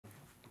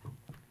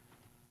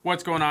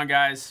What's going on,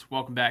 guys?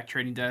 Welcome back,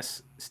 Trading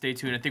Desk. Stay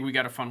tuned. I think we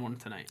got a fun one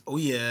tonight. Oh,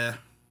 yeah.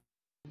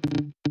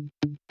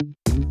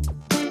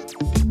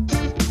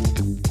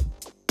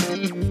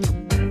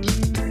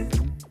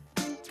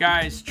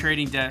 Guys,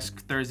 Trading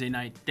Desk Thursday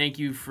night. Thank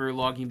you for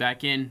logging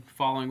back in,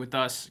 following with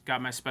us.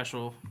 Got my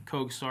special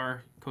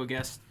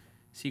co-guest,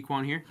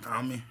 Sequan here.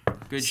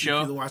 Good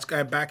show. The Watch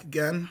Guy back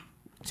again.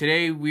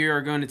 Today we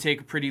are going to take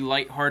a pretty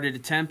lighthearted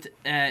attempt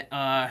at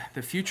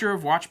the future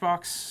of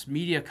WatchBox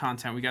media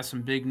content. We got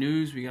some big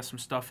news. We got some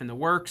stuff in the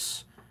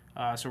works.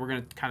 So we're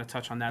going to kind of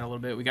touch on that a little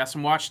bit. We got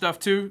some watch stuff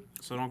too,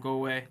 so don't go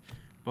away.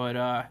 But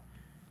want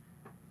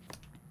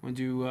to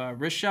do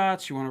wrist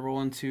shots? You want to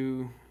roll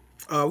into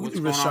we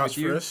do wrist shots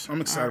first. I'm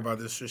excited about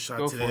this wrist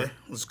shot today.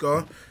 Let's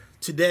go.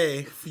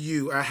 Today, for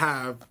you, I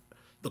have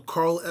the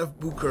Carl F.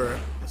 Booker.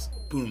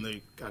 Boom, there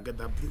you go. I got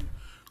that blue.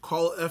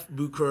 Carl F.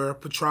 Booker,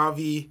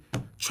 Petravi,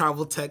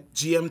 Travel Tech,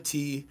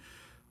 GMT.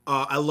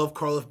 I love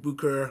Carl F.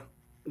 Booker,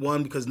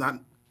 one, because not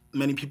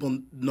many people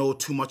know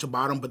too much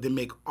about them, but they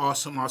make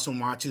awesome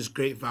watches,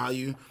 great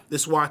value.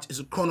 This watch is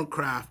a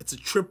chronograph. It's a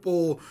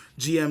triple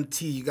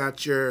GMT. You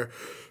got your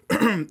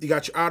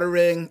outer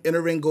ring.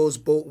 Inner ring goes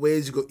both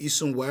ways. You go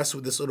east and west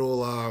with this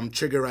little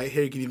trigger right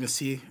here. You can even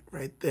see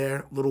right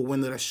there, little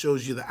window that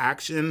shows you the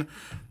action.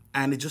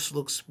 And it just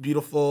looks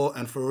beautiful,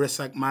 and for a wrist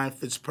like mine,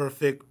 fits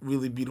perfect.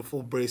 Really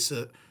beautiful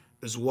bracelet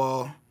as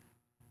well.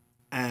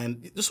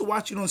 And just a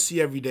watch you don't see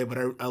every day, but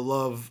I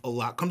love a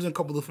lot. Comes in a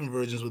couple different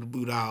versions with a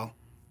blue dial.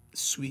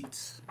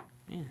 Sweet.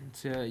 Yeah,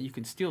 it's, you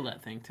can steal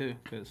that thing too,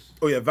 cause.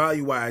 Oh yeah,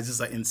 value-wise, it's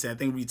like insane. I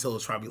think retail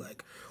is probably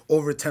like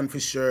over 10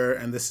 for sure,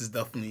 and this is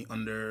definitely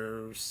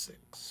under 6.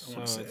 So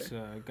it's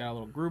got a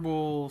little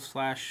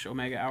Grubel /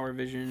 Omega Hour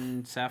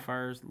Vision,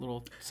 sapphires,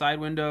 little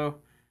side window,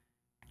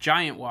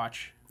 giant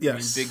watch.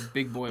 Yes. I mean,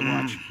 big boy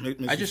watch.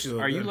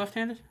 Are you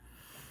left-handed?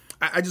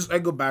 I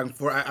go back and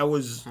forth. I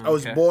was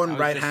born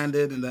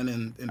right-handed, and then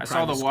in I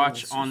saw the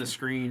watch on the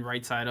screen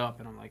right side up,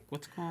 and I'm like,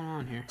 what's going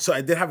on here? So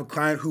I did have a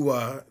client who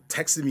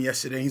texted me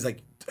yesterday. And he's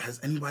like, has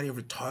anybody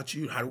ever taught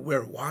you how to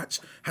wear a watch?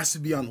 Has to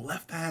be on the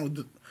left hand with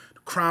the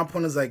crown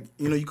point. Is like,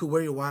 you could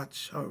wear your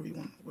watch however you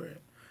want to wear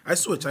it. I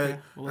switch. Okay.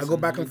 I go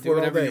back and forth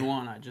all day. Do whatever you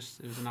want. It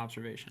was an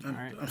observation. All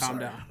right, calm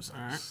down. All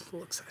right. A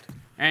little excited.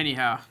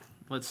 Anyhow.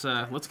 Let's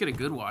get a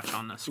good watch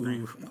on the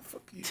screen. Ooh,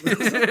 fuck you.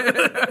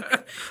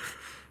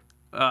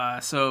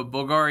 So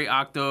Bulgari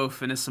Octo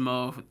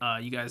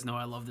Finissimo. You guys know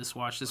I love this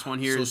watch. This one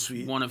here is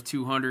one of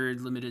 200,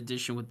 limited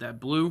edition with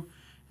that blue.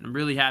 And I'm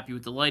really happy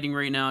with the lighting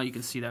right now. You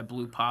can see that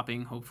blue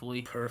popping,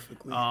 hopefully.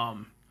 Perfectly.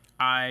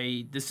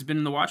 This has been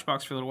in the watch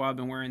box for a little while. I've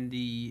been wearing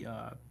the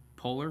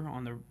Polar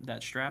on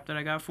that strap that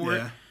I got for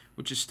it,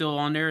 which is still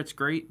on there. It's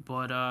great,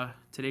 but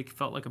today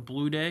felt like a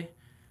blue day.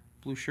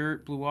 Blue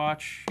shirt, blue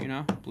watch,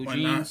 blue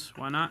jeans.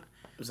 Why not?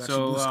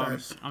 So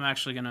I'm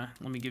actually let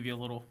me give you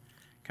a little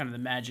kind of the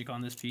magic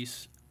on this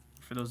piece.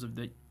 For those of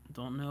that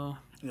don't know,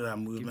 that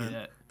movement. Give you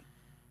that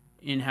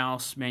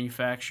in-house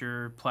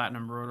manufacturer,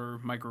 platinum rotor,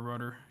 micro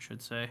rotor, I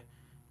should say.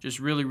 Just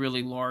really,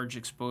 really large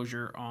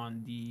exposure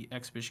on the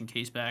exhibition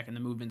case back, and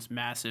the movement's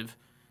massive.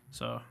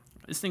 So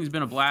this thing's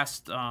been a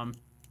blast. I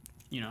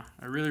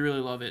really, really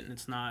love it, and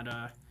it's not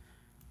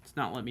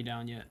let me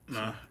down yet. So.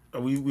 No.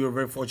 We were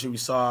very fortunate. We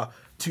saw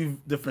 2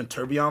 different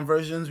tourbillon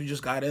versions we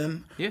just got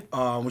in,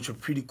 which are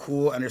pretty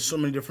cool. And there's so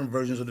many different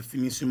versions of the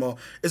Finissimo.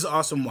 It's an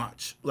awesome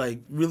watch.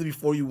 Like, really,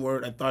 before you wore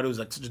it, I thought it was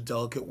like such a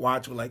delicate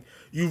watch. But like,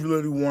 you've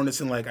literally worn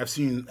this, and like I've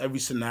seen every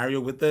scenario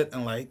with it,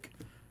 and like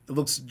it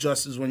looks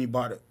just as when you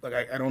bought it.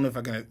 Like I don't know if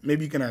I can.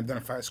 Maybe you can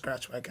identify a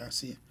scratch, but I can't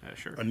see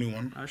sure. A new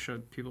one. I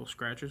showed people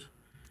scratches.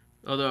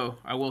 Although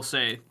I will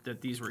say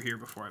that these were here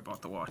before I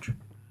bought the watch.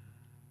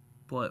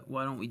 But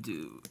why don't we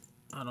do?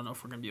 I don't know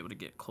if we're gonna be able to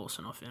get close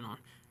enough in on.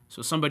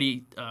 So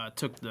somebody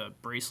took the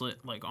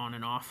bracelet like on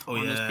and off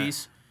on this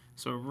piece.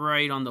 So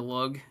right on the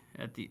lug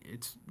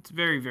it's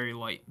very, very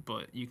light,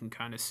 but you can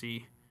kind of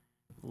see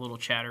a little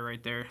chatter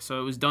right there. So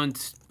it was done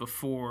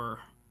before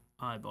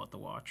I bought the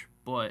watch.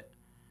 But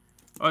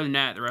other than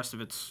that, the rest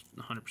of it's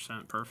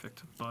 100%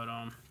 perfect. But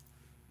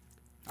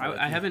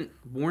I haven't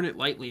worn it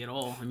lightly at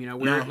all. I mean, I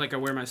wear it like I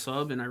wear my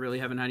sub, and I really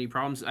haven't had any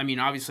problems. I mean,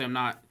 obviously I'm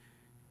not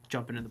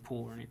jumping in the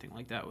pool or anything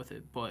like that with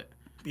it, but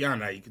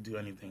beyond that, you could do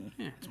anything.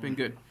 Yeah, it's been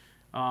good.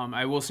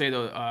 I will say,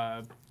 though,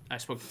 I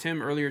spoke to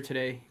Tim earlier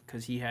today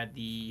because he had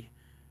the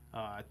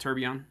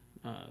tourbillon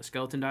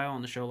skeleton dial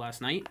on the show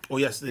last night. Oh,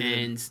 yes,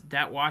 and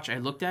that watch, I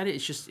looked at it,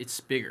 it's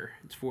bigger.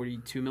 It's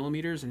 42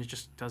 millimeters, and it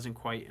just doesn't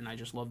quite, and I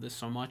just love this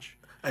so much.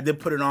 I did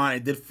put it on.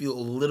 It did feel a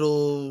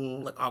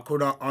little like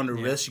awkward on the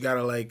wrist. You got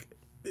to, like,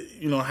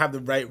 have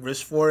the right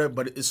wrist for it,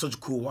 but it's such a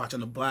cool watch.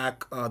 And the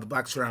black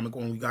ceramic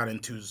one we got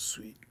into is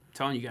sweet. I'm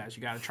telling you guys,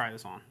 you got to try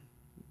this on.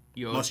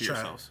 You owe it to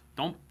yourselves.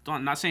 Don't.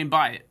 I'm not saying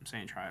buy it. I'm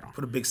saying try it on.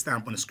 Put a big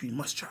stamp on the screen.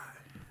 Must try.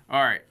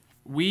 All right.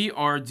 We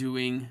are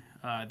doing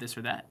this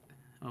or that.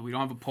 We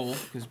don't have a poll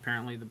because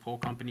apparently the poll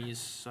company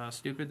is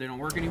stupid. They don't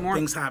work anymore.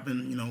 Things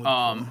happen,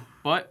 with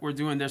but we're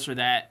doing this or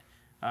that.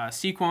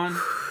 Sequan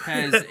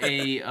has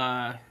a.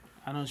 I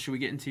don't know. Should we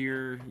get into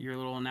your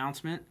little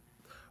announcement?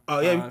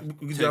 Yeah, we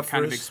can do that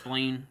kind of first.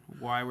 explain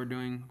why we're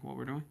doing what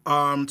we're doing.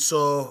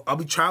 So I'll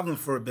be traveling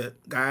for a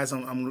bit, guys.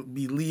 I'm gonna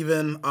be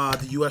leaving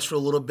the U.S. for a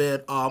little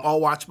bit.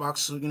 I'll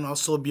WatchBox, I'll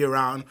still be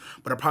around,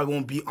 but I probably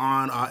won't be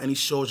on any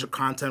shows or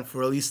content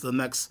for at least the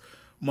next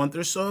month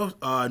or so.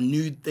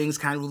 New things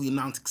can't really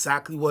announce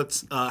exactly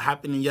what's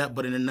happening yet,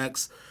 but in the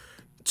next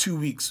 2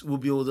 weeks we'll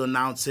be able to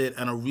announce it,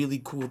 and a really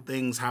cool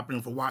things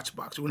happening for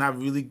WatchBox. We're gonna have a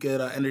really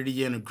good end of the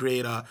year and a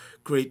great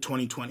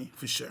 2020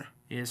 for sure.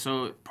 Yeah,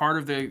 so part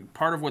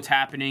of what's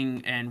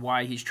happening and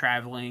why he's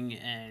traveling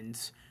and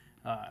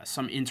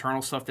some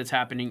internal stuff that's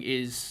happening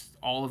is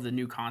all of the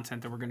new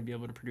content that we're going to be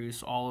able to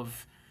produce.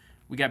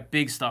 We got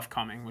big stuff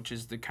coming, which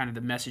is the kind of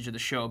the message of the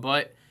show.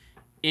 But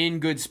in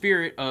good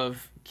spirit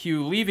of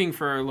Q leaving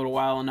for a little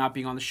while and not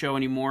being on the show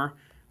anymore,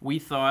 we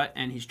thought,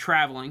 and he's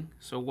traveling,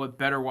 so what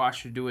better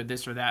watch to do with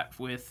this or that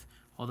with,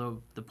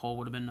 although the poll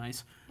would have been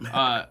nice,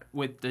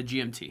 with the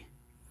GMT.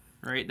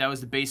 Right, that was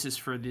the basis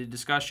for the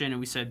discussion, and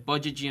we said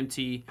budget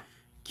GMT.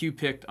 Q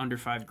picked under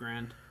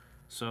 $5,000.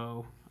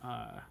 So,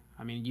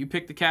 you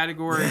picked the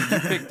category. You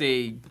picked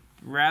a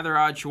rather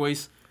odd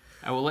choice.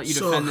 I will let you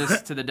defend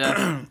this to the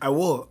death. I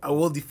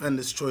will defend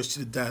this choice to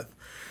the death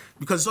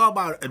because it's all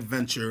about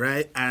adventure,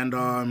 right? And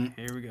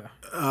here we go.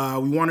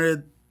 We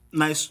wanted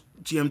nice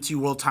GMT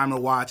World Timer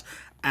watch,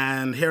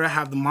 and here I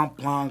have the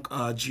Montblanc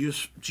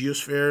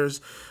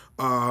Geospheres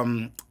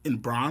in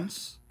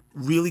bronze.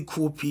 Really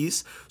cool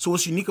piece. So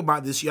what's unique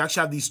about this, you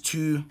actually have these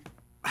two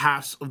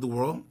halves of the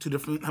world, two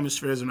different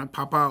hemispheres. When I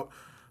pop out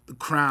the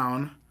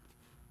crown,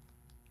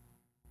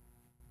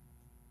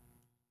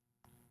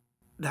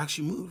 they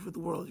actually move with the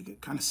world. You can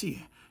kind of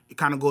see it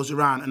kind of goes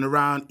around, and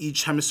around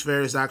each hemisphere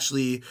is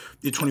actually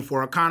the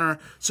 24-hour counter.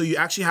 So you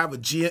actually have a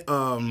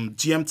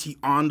GMT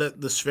on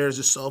the spheres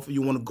itself if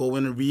you want to go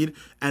in and read,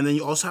 and then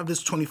you also have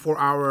this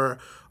 24-hour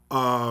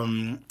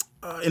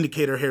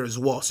indicator here as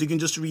well. So you can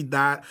just read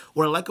that.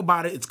 What I like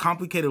about it, it's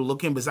complicated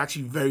looking, but it's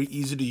actually very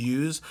easy to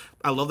use.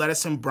 I love that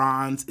it's in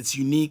bronze. It's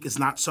unique. It's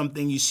not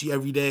something you see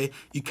every day.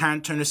 You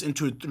can turn this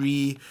into a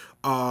 3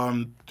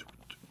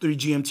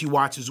 GMT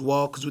watch as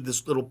well, because with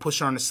this little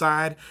pusher on the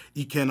side,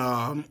 you can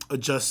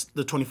adjust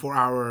the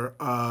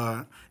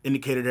 24-hour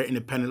indicator there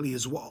independently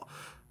as well.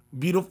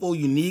 Beautiful,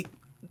 unique.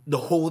 The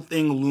whole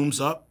thing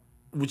looms up,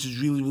 which is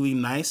really, really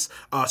nice.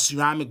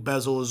 Ceramic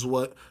bezel as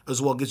well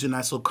gives you a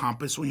nice little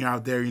compass when you're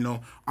out there,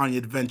 on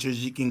your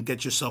adventures. You can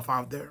get yourself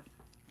out there.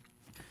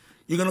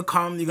 You're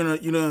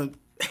gonna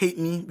hate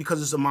me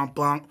because it's a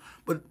Montblanc,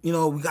 but we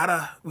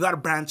gotta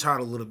branch out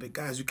a little bit,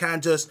 guys. You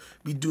can't just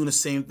be doing the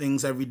same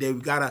things every day.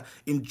 We gotta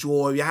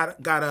enjoy. You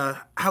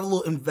gotta have a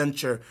little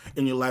adventure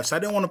in your life. So I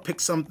didn't want to pick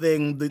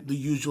something the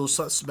usual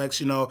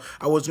suspects.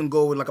 I was gonna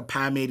go with like a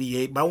PAM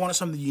 88, but I wanted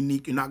something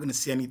unique. You're not gonna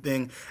see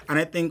anything, and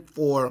I think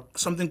for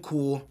something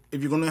cool,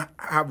 if you're gonna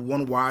have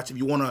one watch, if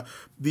you wanna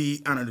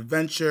be on an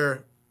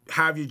adventure,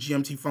 have your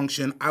GMT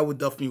function, I would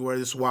definitely wear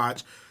this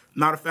watch.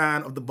 Not a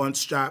fan of the bunch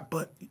strap,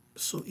 but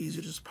it's so easy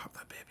to just pop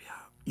that baby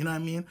out. You know what I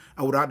mean?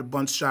 And without the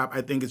bunch strap,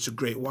 I think it's a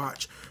great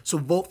watch. So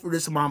vote for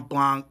this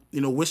Montblanc.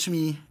 Wish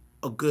me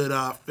a good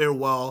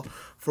farewell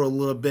for a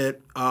little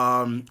bit.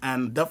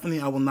 And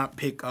definitely I will not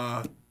pick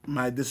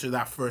my this or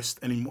that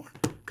first anymore,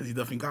 because he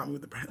definitely got me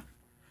with the brand.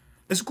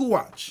 It's a cool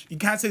watch. You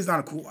can't say it's not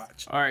a cool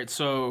watch. All right,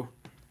 so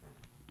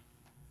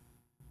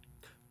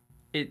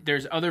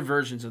there's other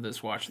versions of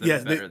this watch that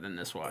are better than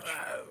this watch.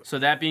 So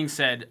that being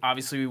said,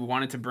 obviously we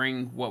wanted to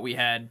bring what we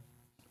had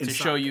to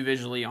show you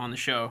visually on the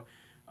show.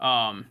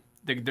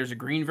 There's a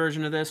green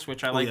version of this,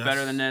 which I like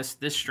better than this.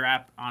 This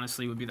strap,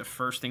 honestly, would be the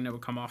first thing that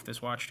would come off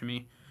this watch to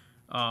me.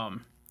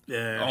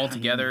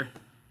 Altogether,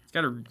 it's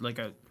got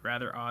a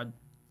rather odd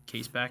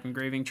case back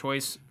engraving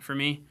choice for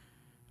me.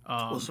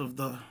 Also of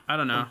the I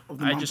don't know. Of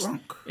the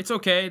it's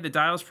okay. The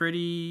dial's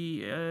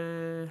pretty.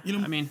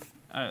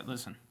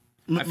 Listen.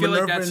 I feel Minerva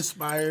like that's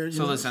inspired.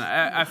 So listen,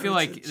 I feel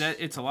like that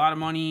it's a lot of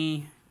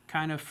money,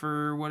 kind of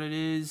for what it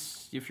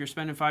is. If you're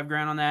spending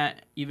 $5,000 on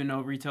that, even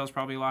though retail is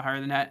probably a lot higher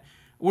than that,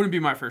 it wouldn't be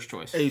my first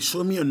choice. Hey,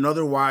 show me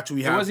another watch.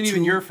 It wasn't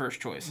even your first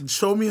choice.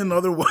 Show me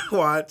another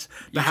watch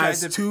that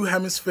has two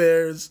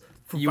hemispheres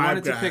for $5,000. You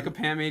wanted to pick a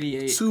PAM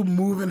 88. Two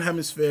moving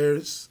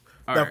hemispheres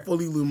that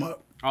fully loom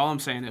up. All I'm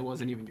saying, it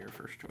wasn't even your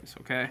first choice,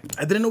 okay?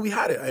 I didn't know we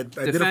had it. I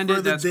did a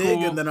further dig,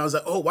 cool. And then I was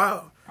like, oh,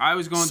 wow. I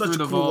was going through the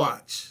cool vault,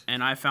 watch.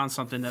 And I found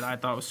something that I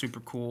thought was super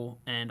cool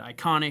and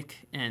iconic.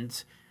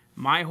 And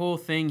my whole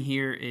thing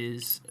here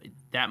is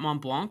that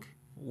Montblanc,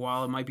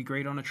 while it might be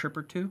great on a trip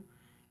or two,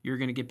 you're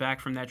going to get back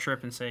from that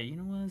trip and say, you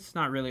know what, it's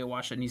not really a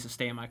watch that needs to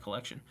stay in my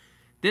collection.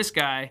 This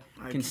guy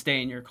can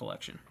stay in your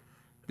collection.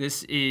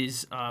 This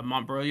is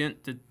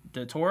Montbrillant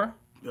Datora.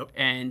 Yep.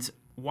 And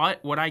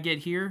what I get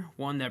here,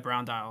 one, that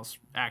brown dial's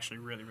actually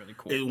really, really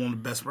cool. It's one of the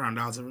best brown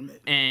dials ever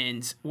made.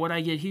 And what I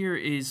get here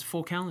is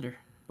full calendar,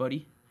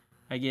 buddy.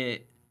 I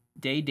get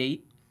day,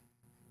 date,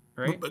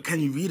 right? But can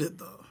you read it,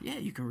 though? Yeah,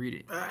 you can read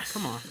it.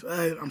 Come on.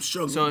 I'm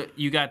struggling. So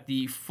you got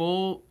the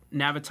full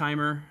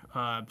Navitimer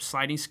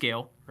sliding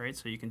scale, right?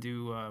 So you can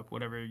do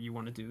whatever you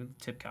want to do,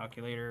 tip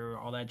calculator,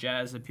 all that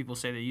jazz that people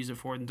say they use it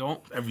for and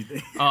don't.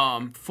 Everything.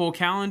 Full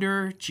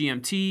calendar,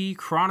 GMT,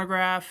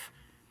 chronograph,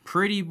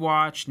 pretty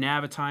watch,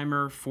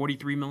 Navitimer,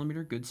 43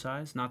 millimeter, good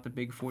size, not the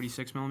big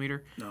 46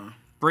 millimeter. No.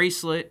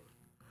 Bracelet,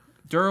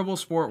 durable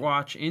sport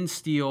watch in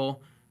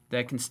steel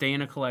that can stay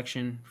in a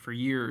collection for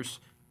years.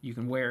 You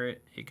can wear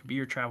it. It could be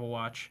your travel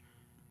watch.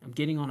 I'm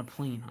getting on a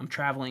plane. I'm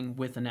traveling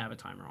with a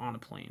Navitimer on a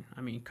plane.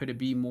 I mean, could it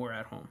be more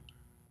at home?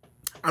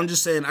 I'm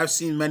just saying, I've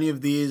seen many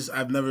of these.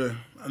 I've never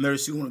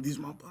seen one of these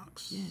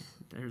Montblancs. Yeah,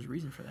 there's a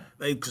reason for that.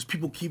 Like, because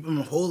people keep them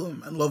and hold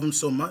them and love them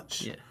so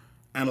much. Yeah.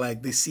 And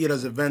like they see it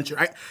as a venture.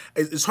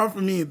 It's hard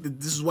for me.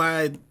 This is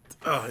why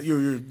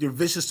you're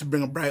vicious to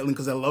bring a Breitling,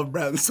 because I love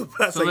Breitling so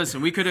much. So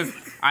listen,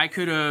 I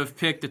could have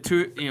picked it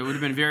would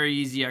have been very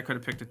easy. I could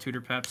have picked a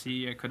Tudor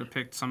Pepsi. I could have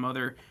picked some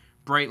other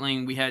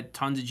Breitling. We had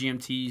tons of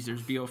GMTs.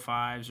 There's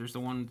VO5s. There's the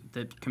one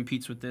that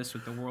competes with this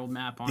with the world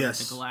map on it,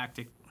 the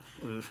Galactic.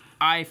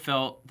 I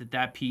felt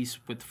that piece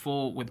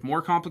with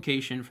more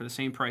complication for the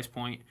same price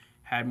point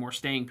had more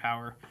staying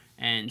power.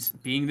 And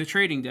being the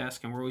trading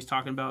desk, and we're always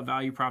talking about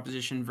value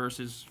proposition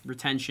versus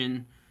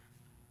retention,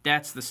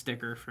 that's the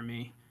sticker for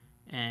me.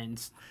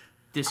 And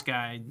this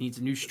guy needs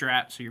a new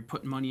strap, so you're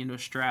putting money into a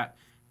strap.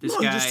 This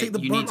guy,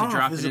 you need to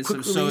drop it in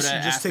some soda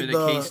after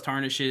the case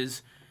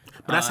tarnishes.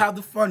 But that's how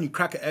the fun. You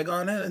crack an egg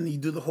on it, and you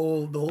do the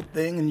whole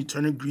thing, and you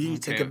turn it green, you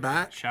take it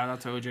back. Shout out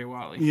to OJ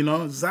Watley. You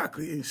know,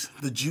 exactly. It's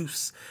the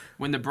juice.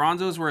 When the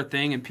bronzos were a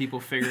thing and people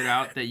figured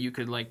out that you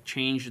could, like,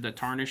 change the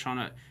tarnish on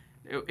a...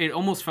 It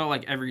almost felt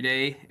like every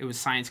day it was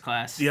science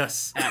class.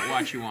 Yes. At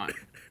Watch You Want.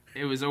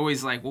 It was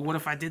always like, well, what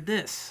if I did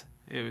this?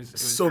 It was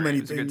so great. many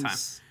It was things. a good time.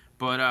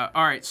 But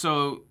all right,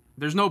 so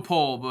there's no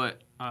poll,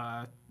 but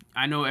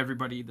I know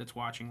everybody that's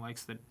watching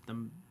likes the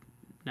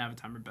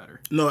Navitimer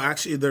better. No,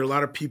 actually, there are a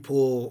lot of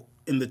people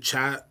in the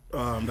chat that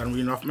I'm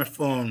reading off my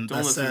phone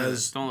that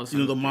says the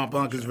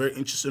Montblanc is a very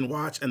interesting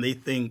watch, and they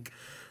think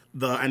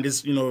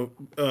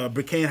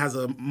Breitling has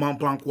a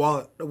Montblanc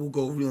wallet that will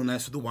go real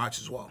nice with the watch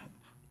as well.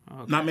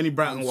 Okay. Not many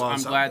Breitling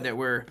wallets. I'm glad that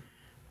we're.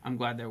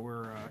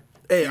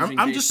 Hey,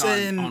 I'm just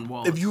saying,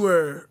 if you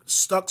were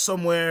stuck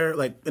somewhere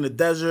like in a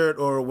desert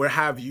or where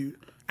have you,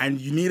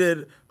 and you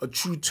needed a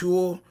true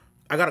tool,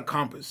 I got a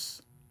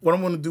compass. What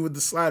I'm gonna do with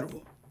the slide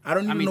rule? I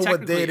don't even know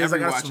what day it is. I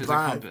gotta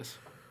survive.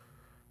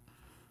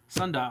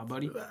 Sundial,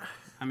 buddy.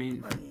 I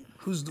mean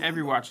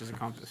every watch is a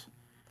compass.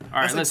 All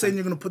right, that's like saying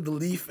you're gonna put the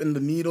leaf and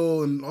the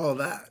needle and all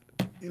that.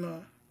 You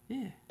know?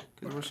 Yeah,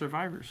 because we're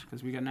survivors.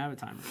 Because we got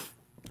Navitimers.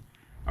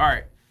 All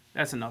right.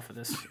 That's enough of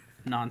this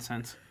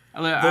nonsense. I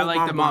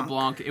like the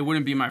Montblanc. It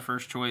wouldn't be my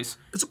first choice.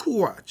 It's a cool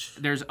watch.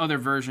 There's other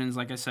versions,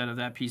 like I said, of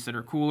that piece that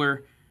are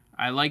cooler.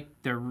 I like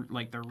the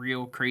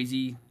real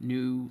crazy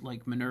new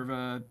like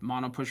Minerva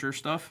mono pusher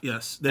stuff.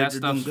 Yes, that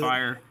stuff's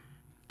fire.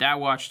 That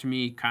watch to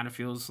me kind of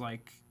feels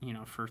like,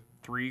 for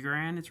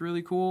 $3,000 it's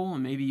really cool,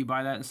 and maybe you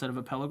buy that instead of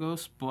a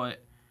Pelagos.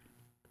 But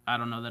I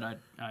don't know that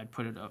I'd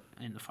put it up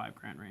in the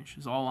 $5,000 range.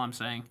 Is all I'm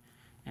saying,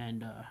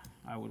 and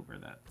I would wear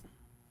that.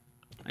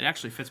 It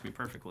actually fits me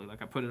perfectly.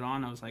 Like, I put it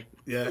on, I was like,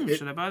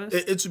 should I buy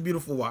this? It's a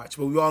beautiful watch,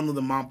 but we all know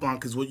the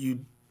Montblanc is what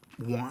you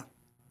want,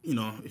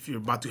 if you're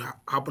about to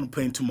hop on a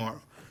plane tomorrow.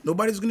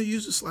 Nobody's going to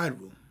use the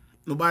slide rule.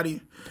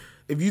 Nobody.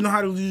 If you know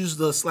how to use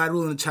the slide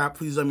rule in the chat,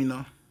 please let me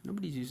know.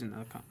 Nobody's using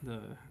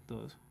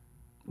those.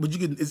 But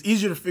it's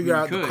easier to figure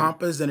out the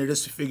compass than it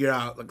is to figure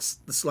out like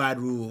the slide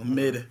rule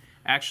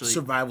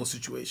survival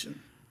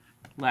situation.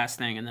 Last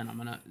thing, and then I'm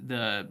going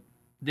to...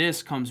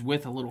 This comes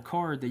with a little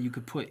card that you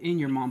could put in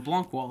your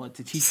Montblanc wallet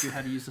to teach you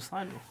how to use the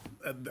slide rule.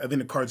 I think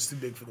the card's too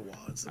big for the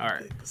wallet. All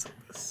right.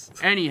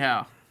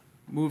 Anyhow,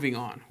 moving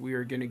on. We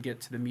are going to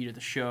get to the meat of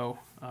the show.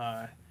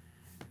 I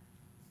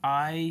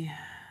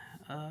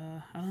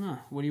don't know.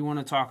 What do you want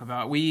to talk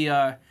about? We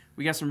got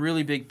some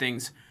really big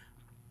things.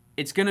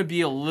 It's going to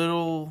be a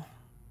little...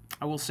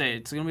 I will say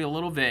it's going to be a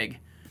little vague,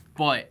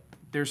 but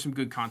there's some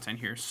good content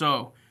here.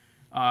 So,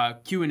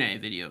 Q&A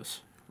videos.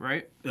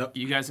 Right? Yep.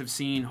 You guys have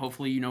seen,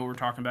 hopefully you know what we're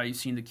talking about. You've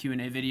seen the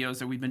Q&A videos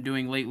that we've been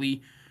doing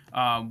lately.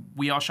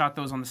 We all shot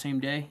those on the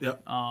same day.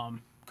 Yep. A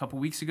couple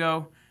weeks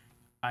ago.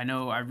 I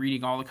know I'm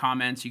reading all the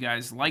comments. You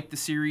guys like the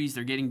series.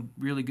 They're getting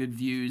really good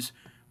views.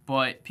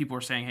 But people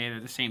are saying, hey, they're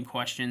the same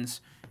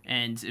questions.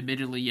 And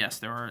admittedly, yes,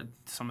 there are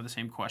some of the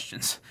same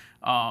questions.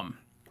 I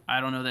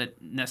don't know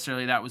that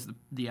necessarily that was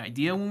the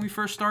idea when we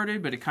first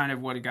started, but it kind of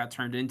what it got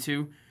turned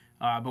into.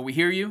 But we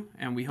hear you,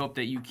 and we hope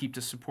that you keep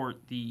to support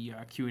the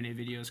Q&A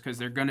videos because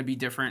they're going to be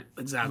different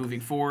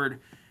moving forward.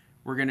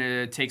 We're going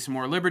to take some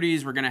more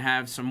liberties. We're going to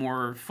have some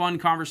more fun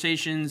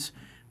conversations.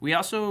 We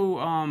also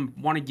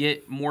want to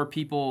get more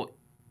people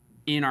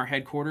in our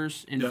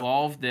headquarters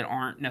involved that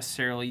aren't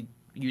necessarily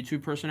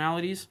YouTube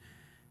personalities.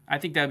 I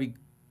think that'd be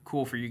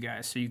cool for you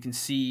guys so you can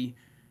see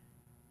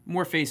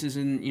more faces,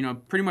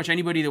 and pretty much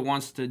anybody that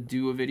wants to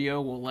do a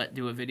video, we'll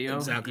do a video.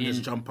 Exactly,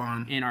 just jump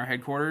on in our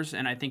headquarters,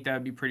 and I think that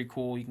would be pretty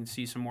cool. You can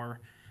see some more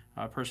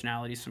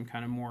personalities, some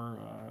kind of more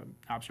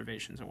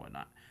observations and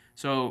whatnot.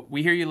 So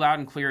we hear you loud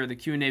and clear. The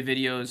Q&A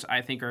videos,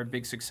 I think, are a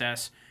big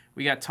success.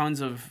 We got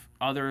tons of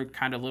other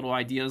kind of little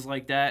ideas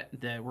like that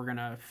we're going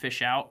to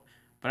fish out.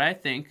 But I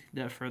think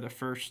that for the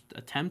first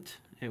attempt,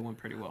 it went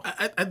pretty well.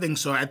 I think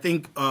so. I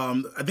think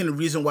the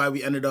reason why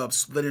we ended up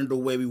splitting the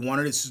way we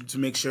wanted is to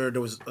make sure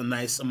there was a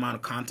nice amount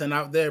of content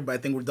out there. But I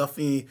think we're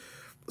definitely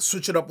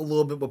switch it up a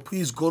little bit. But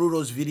please go to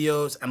those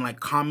videos and like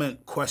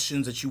comment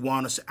questions that you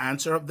want us to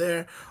answer up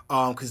there,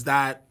 because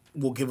that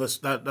will give us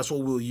that's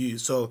what we'll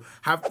use. So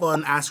have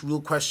fun, ask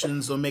real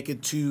questions, don't make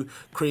it too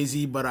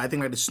crazy. But I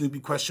think like the Snoopy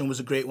question was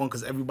a great one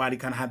because everybody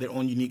kind of had their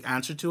own unique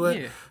answer to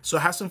it. Yeah. So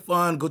have some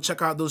fun, go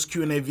check out those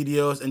Q&A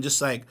videos and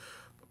just like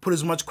put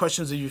as much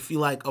questions as you feel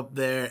like up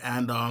there,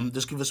 and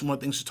just give us more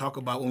things to talk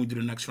about when we do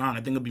the next round.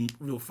 I think it'll be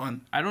real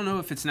fun. I don't know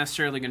if it's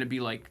necessarily going to be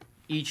like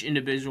each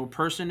individual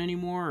person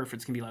anymore, or if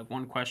it's going to be like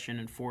one question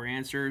and 4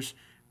 answers.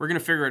 We're going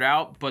to figure it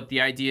out, but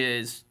the idea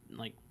is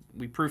like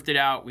we proofed it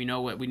out. We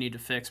know what we need to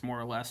fix more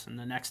or less, and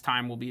the next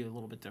time will be a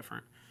little bit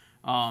different.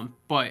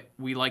 But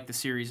we like the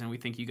series, and we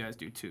think you guys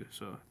do too.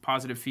 So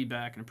positive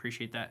feedback, and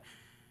appreciate that.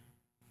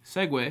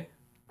 Segue.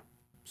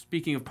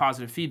 Speaking of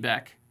positive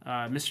feedback,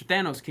 Mr.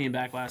 Thanos came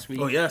back last week.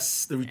 Oh,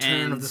 yes. The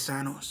return of the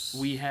Thanos.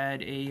 We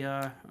had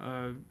a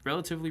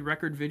relatively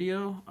record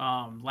video.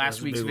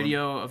 Last week's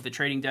video of the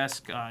trading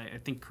desk, I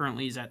think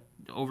currently is at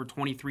over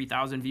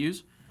 23,000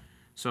 views.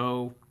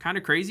 So kind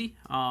of crazy.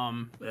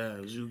 Yeah,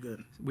 it was really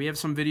good. We have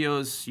some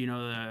videos,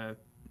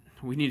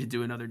 we need to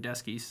do another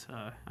Deskies.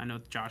 I know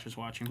Josh is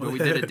watching, but we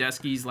did a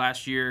Deskies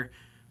last year,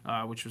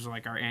 which was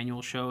like our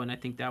annual show, and I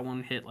think that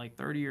one hit like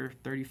 30 or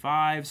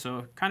 35.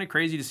 So kind of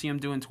crazy to see him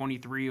doing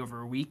 23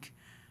 over a week.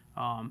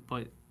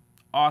 But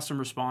awesome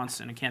response,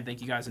 and I can't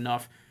thank you guys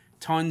enough.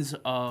 Tons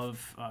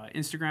of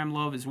Instagram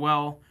love as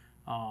well,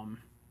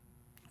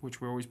 which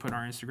we always put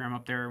our Instagram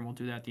up there, and we'll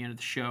do that at the end of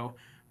the show.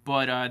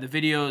 But the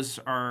videos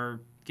are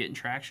getting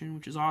traction,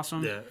 which is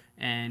awesome. Yeah.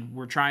 And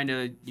we're trying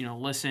to,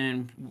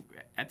 listen.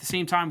 At the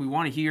same time, we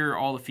want to hear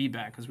all the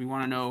feedback because we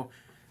want to know.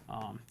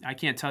 I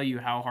can't tell you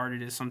how hard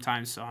it is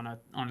sometimes on a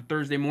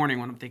Thursday morning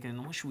when I'm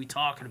thinking, what should we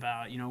talking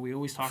about? We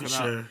always talk about.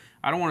 Sure.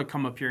 I don't want to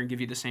come up here and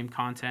give you the same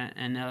content.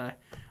 And I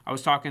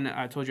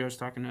told you I was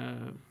talking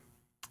to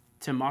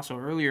Tim Masso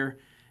earlier,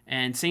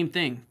 and same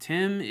thing.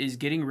 Tim is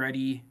getting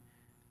ready.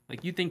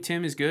 Like, you think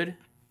Tim is good?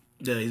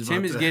 Yeah,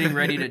 Tim is getting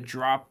ready to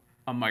drop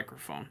a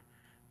microphone.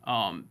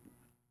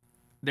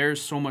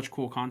 There's so much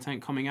cool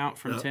content coming out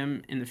from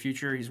Tim in the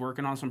future. He's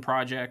working on some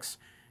projects,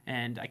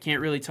 and I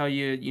can't really tell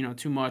you,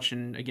 too much.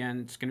 And again,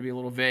 it's going to be a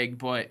little vague,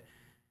 but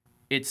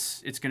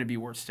it's going to be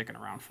worth sticking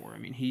around for. I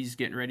mean, he's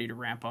getting ready to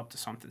ramp up to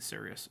something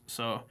serious.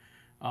 So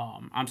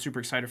I'm super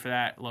excited for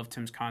that. Love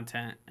Tim's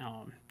content.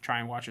 Try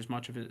and watch as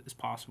much of it as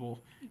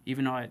possible,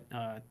 even though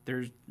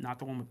there's not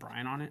the one with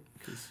Brian on it.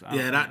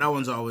 Yeah, that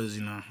one's always,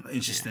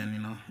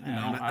 interesting,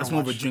 that's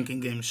more of a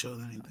drinking game show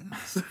than anything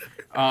else.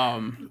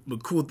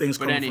 But cool things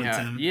coming from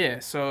Tim. Yeah,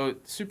 so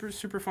super,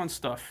 super fun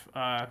stuff.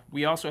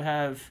 We also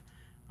have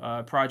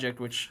a project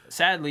which,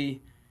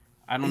 sadly,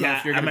 I don't know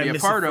if you're going to be a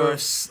part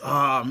of.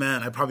 Oh,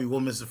 man, I probably will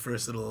miss the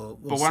first little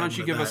But why don't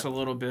you give us a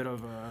little bit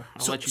of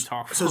I'll let you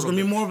talk. So it's going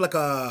to be more of like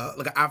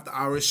an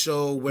after-hours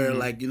show where,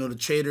 the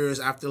traders,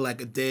 after, like,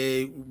 a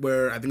day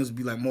where I think it's going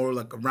to be, like, more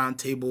like a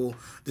roundtable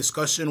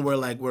discussion where,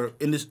 like, we're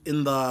in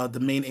the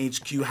main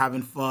HQ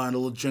having fun, a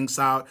little drinks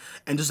out,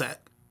 and just, like,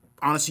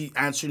 honestly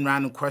answering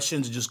random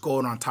questions and just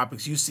going on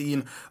topics. You've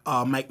seen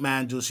Mike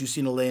Manjos, you've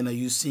seen Elena,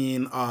 you've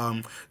seen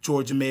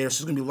George and Mayer.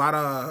 So there's gonna be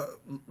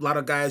a lot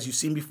of guys you've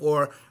seen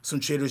before, some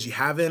traders you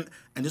haven't,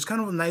 and just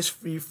kind of a nice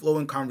free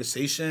flowing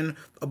conversation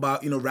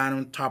about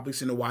random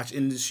topics in the watch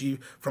industry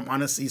from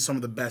honestly some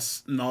of the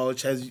best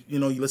knowledge. As you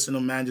listen to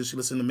Manjos, you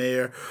listen to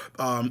Mayer.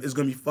 It's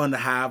gonna be fun to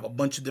have a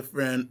bunch of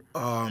different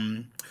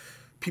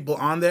people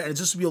on there, and it's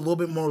just to be a little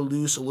bit more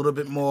loose, a little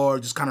bit more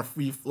just kind of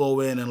free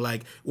flowing, and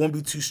like it won't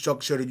be too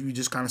structured. You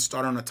just kind of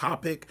start on a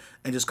topic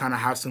and just kind of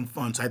have some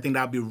fun. So I think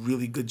that'll be a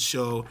really good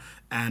show.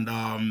 And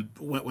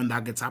when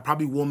that gets out,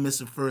 probably will miss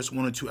the first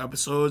 1 or 2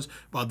 episodes,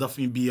 but I'll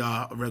definitely be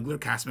a regular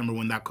cast member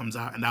when that comes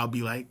out, and that'll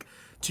be like,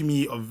 to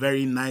me, a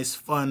very nice,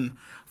 fun,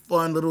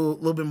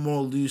 little bit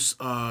more loose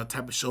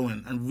type of show,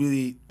 and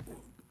really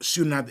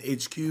shooting at the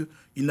HQ.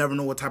 You never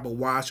know what type of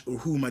watch or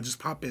who might just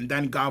pop in.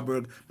 Danny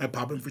Goldberg might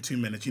pop in for 2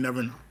 minutes. You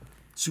never know.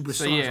 Superstars.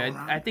 So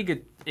yeah, I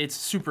think it's a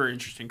super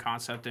interesting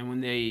concept, and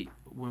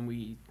when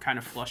we kind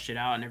of flushed it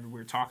out and we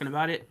were talking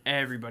about it,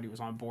 everybody was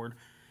on board.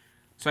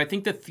 So I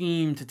think the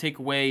theme to take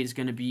away is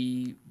going to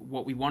be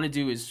what we want to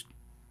do is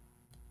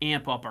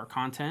amp up our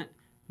content,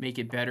 make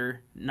it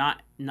better,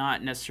 not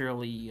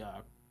necessarily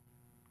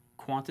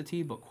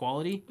quantity but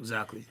quality.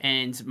 Exactly.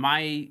 And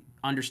my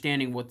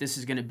understanding what this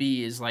is going to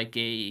be is like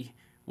a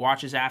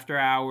watches after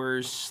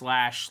hours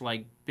 /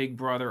 like Big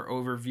Brother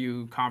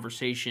overview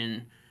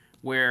conversation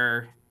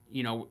where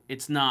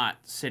it's not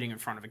sitting in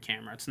front of a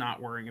camera, it's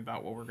not worrying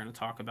about what we're going to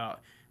talk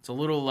about. It's a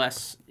little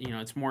less,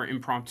 it's more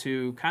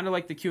impromptu, kind of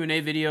like the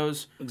Q&A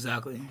videos.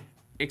 Exactly.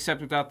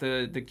 Except without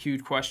the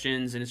queued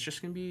questions, and it's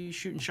just going to be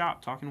shoot and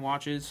shop, talking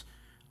watches.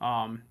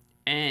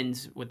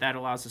 And what that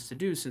allows us to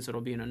do, since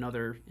it'll be in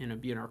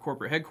our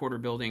corporate headquarter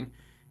building,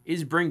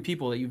 is bring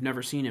people that you've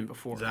never seen in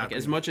before. Exactly. Like,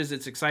 as much as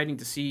it's exciting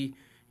to see,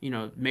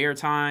 Mayor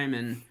Time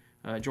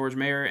and George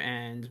Mayer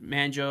and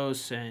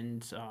Manjos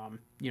and,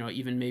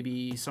 even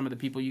maybe some of the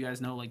people you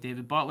guys know, like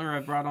David Butler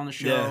I've brought on the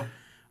show.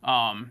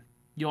 Yeah.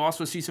 You'll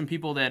also see some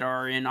people that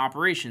are in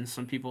operations,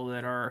 some people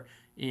that are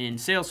in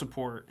sales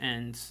support,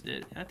 and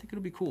I think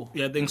it'll be cool.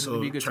 Yeah, I think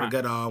so. Try to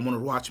get one of the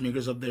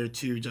watchmakers up there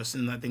too,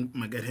 Justin. I think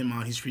might get him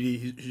on. He's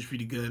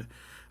pretty good.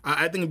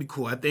 I think it'd be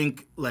cool. I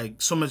think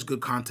like so much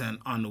good content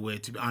on the way,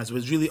 to be honest. But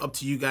it's really up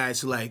to you guys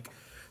to like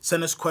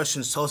send us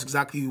questions. Tell us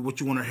exactly what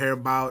you want to hear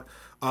about.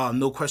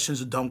 No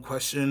question's a dumb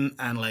question,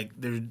 and like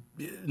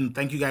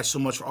thank you guys so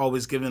much for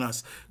always giving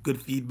us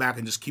good feedback,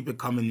 and just keep it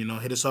coming.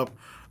 Hit us up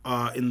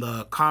in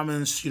the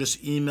comments, shoot us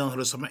an email, hit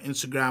us up on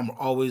Instagram. We're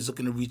always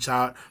looking to reach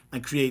out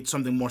and create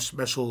something more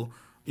special,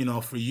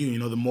 for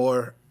you. The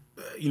more,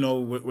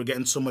 we're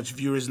getting so much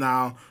viewers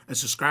now and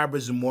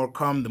subscribers, the more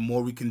come, the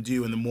more we can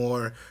do, and the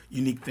more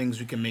unique things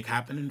we can make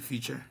happen in the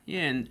future.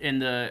 Yeah, and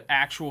the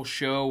actual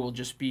show will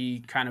just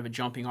be kind of a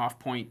jumping off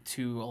point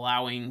to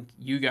allowing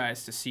you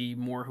guys to see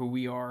more who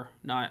we are,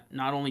 not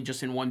only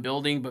just in one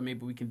building, but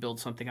maybe we can build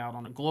something out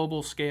on a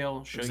global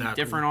scale, show you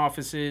different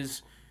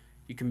offices.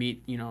 You can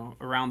meet,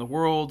 around the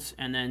world,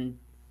 and then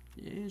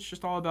it's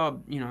just all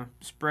about,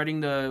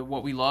 spreading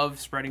what we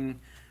love, spreading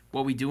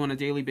what we do on a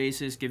daily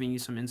basis, giving you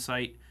some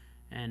insight,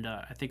 and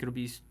I think it'll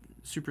be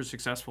super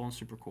successful and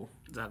super cool.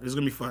 Exactly. It's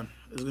gonna be fun.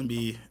 It's gonna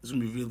be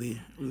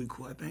really, really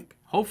cool, I think.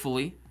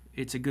 Hopefully,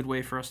 it's a good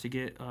way for us to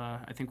get.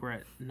 I think we're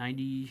at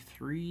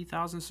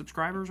 93,000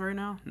 subscribers right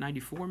now.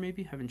 94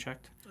 maybe. Haven't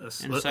checked.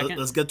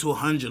 Let's get to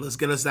 100. Let's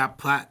get us that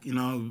plaque. We've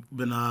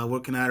been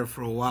working at it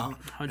for a while.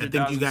 I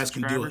think you guys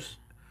can do it.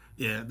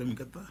 Yeah, then we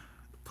get the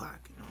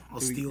plaque. I'll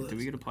steal it. Do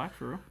we get a plaque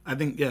for real? I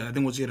think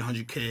once you get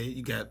 100K,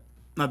 you get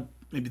not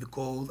maybe the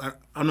gold. I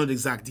don't know the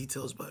exact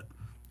details, but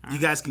you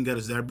guys can get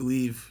us there. I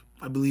believe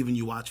in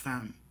you, Watch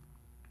fam.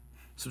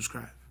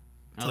 Subscribe.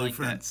 Tell your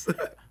friends.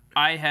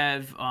 I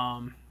have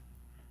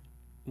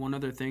one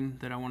other thing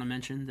that I want to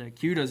mention that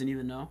Q doesn't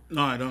even know.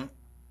 No, I don't.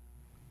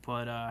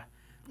 But I'm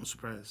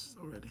surprised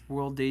already.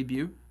 World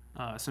debut.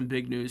 Some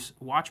big news.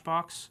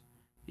 WatchBox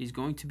is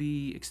going to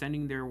be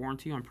extending their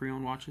warranty on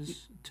pre-owned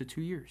watches to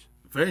 2 years.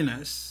 Very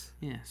nice.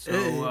 Yeah.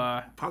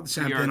 So pop the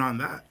champagne on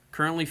that.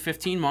 Currently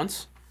 15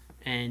 months,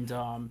 and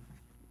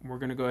we're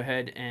going to go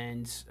ahead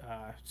and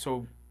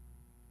so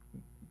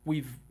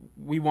we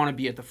want to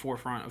be at the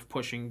forefront of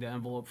pushing the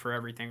envelope for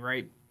everything,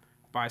 right?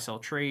 Buy, sell,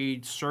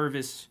 trade,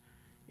 service,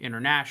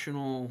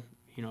 international.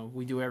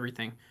 We do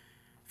everything.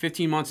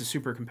 15 months is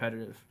super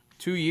competitive.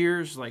 2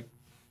 years,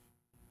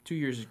 2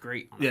 years is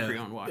great on a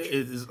pre-owned watch.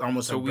 It is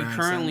almost so we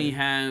currently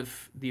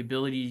have the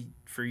ability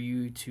for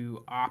you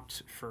to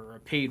opt for a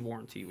paid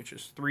warranty, which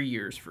is 3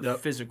 years for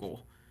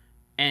physical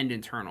and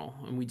internal.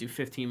 And we do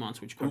 15 months,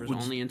 which covers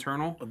only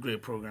internal. A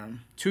great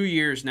program. 2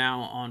 years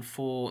now on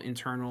full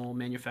internal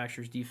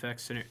manufacturer's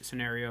defect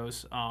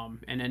scenarios.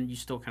 And then you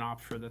still can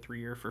opt for the 3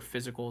 year for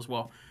physical as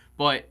well.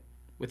 But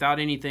without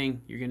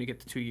anything, you're going to get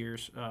the 2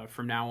 years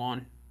from now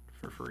on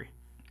for free.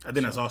 I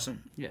think that's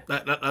awesome. Yeah.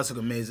 That's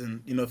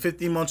amazing.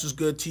 15 months is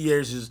good. 2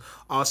 years is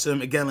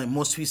awesome. Again, like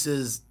most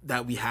pieces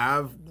that we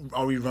have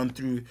already run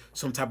through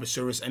some type of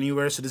service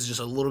anywhere. So this is just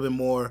a little bit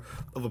more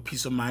of a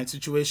peace of mind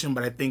situation.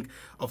 But I think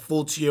a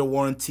full 2 year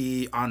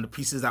warranty on the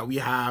pieces that we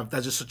have,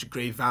 that's just such a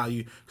great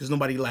value because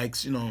nobody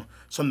likes,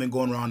 something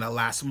going wrong that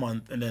last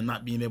month and then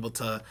not being able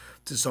to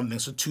do something.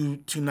 So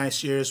two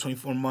nice years,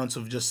 24 months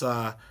of just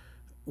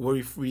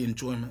worry-free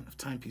enjoyment of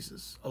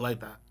timepieces. I like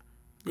that.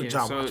 Good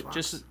job, so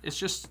WatchBox. it's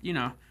just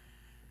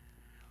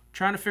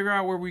trying to figure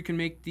out where we can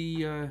make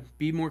the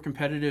be more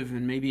competitive,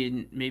 and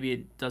maybe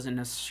it doesn't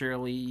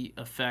necessarily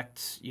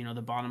affect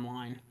the bottom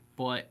line,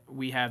 but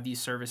we have these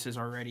services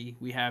already.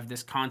 We have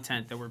this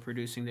content that we're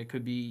producing that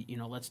could be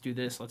let's do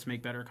this, let's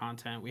make better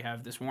content. We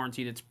have this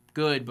warranty that's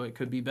good, but it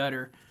could be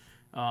better.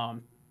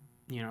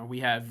 We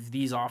have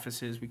these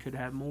offices, we could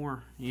have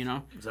more.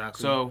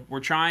 Exactly. So we're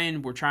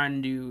trying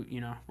to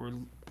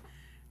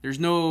there's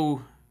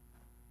no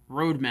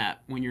roadmap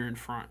when you're in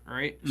front,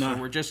 right? No. So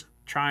we're just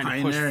trying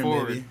to push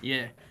forward.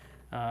 Maybe.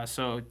 Yeah.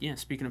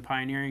 Speaking of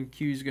pioneering,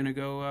 Q's gonna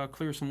go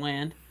clear some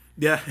land.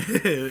 Yeah.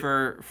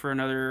 for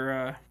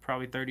another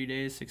probably 30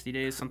 days, 60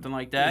 days, something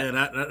like that.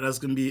 Yeah, that's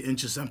gonna be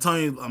interesting. I'm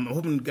telling you, I'm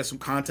hoping to get some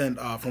content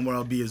from where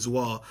I'll be as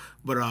well.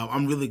 But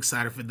I'm really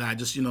excited for that.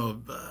 Just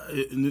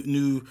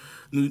new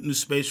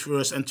space for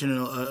us, entering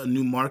a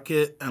new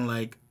market,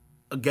 and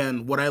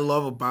again, what I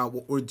love about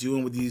what we're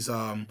doing with these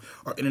our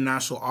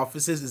international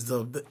offices is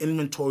the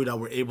inventory that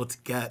we're able to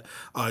get,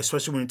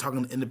 especially when you're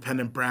talking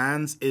independent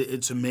brands.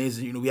 It's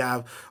amazing. We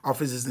have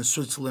offices in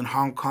Switzerland,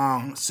 Hong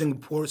Kong,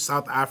 Singapore,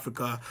 South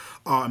Africa,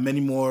 many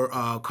more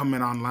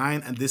coming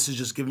online, and this is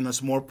just giving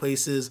us more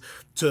places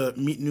to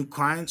meet new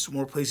clients,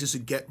 more places to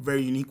get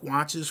very unique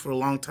watches. For a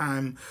long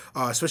time,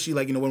 especially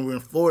like, when we were in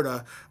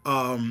Florida,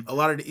 a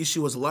lot of the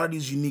issue was a lot of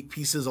these unique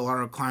pieces a lot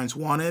of our clients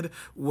wanted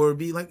were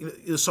be like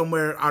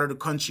somewhere out of the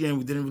country, and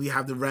we didn't really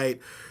have the right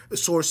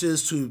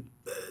sources to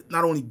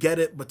not only get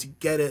it, but to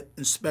get it,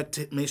 inspect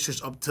it, make sure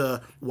it's up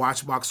to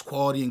WatchBox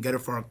quality, and get it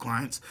for our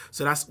clients.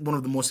 So that's one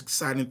of the most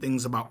exciting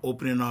things about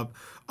opening up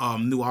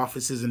new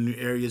offices in new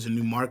areas and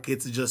new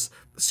markets, is just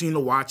seeing the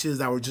watches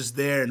that were just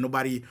there and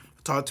nobody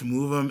taught to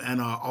move them, and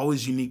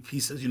always unique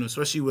pieces,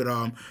 especially with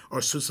our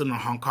Switzerland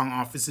and Hong Kong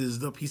offices.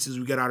 The pieces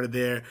we get out of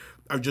there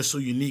are just so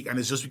unique, and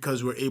it's just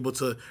because we're able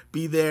to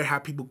be there,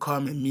 have people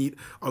come and meet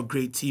our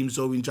great team,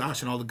 Zoe and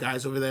Josh and all the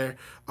guys over there.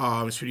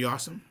 It's pretty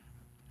awesome.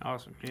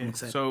 Awesome. Yeah.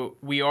 So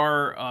we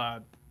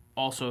are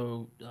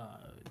also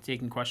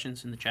taking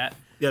questions in the chat.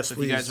 Yes, so if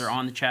please. you guys are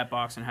on the chat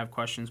box and have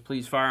questions,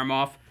 please fire them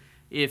off.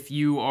 If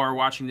you are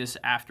watching this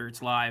after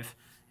it's live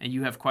and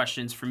you have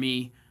questions for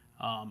me,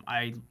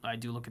 I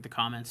do look at the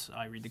comments.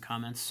 I read the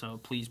comments, so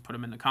please put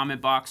them in the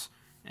comment box,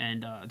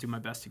 and I'll do my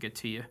best to get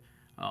to you.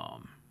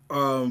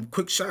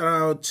 Quick shout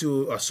out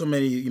to so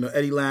many,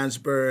 Eddie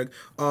Landsberg.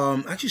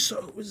 Actually,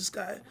 so who's this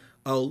guy?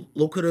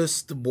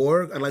 Locatus de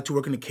Borg. I'd like to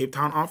work in the Cape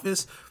Town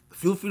office.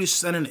 Feel free to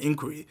send an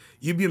inquiry.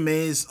 You'd be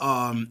amazed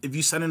if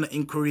you send in an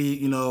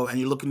inquiry, and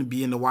you're looking to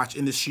be in the watch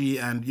industry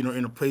and,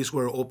 in a place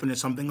where we're opening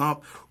something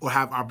up or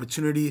have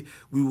opportunity,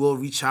 we will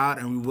reach out,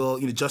 and we will,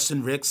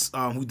 Justin Ricks,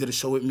 who did a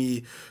show with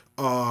me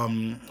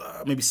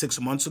maybe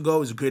 6 months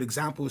ago, is a great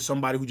example of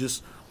somebody who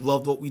just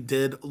loved what we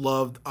did,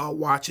 loved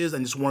watches,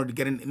 and just wanted to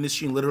get in the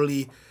industry and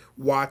literally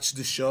watch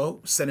the show,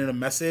 send in a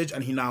message,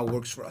 and he now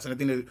works for us. And I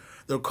think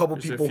there are a couple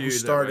people who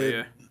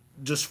started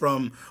just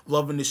from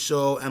loving the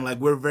show, and like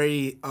we're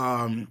very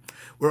open.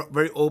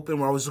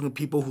 We're always looking at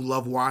people who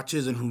love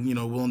watches and who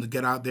willing to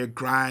get out there,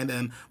 grind,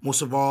 and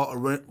most of all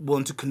are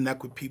willing to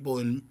connect with people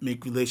and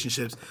make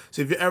relationships.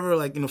 So if you're ever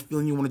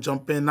feeling you want to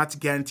jump in, not to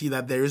guarantee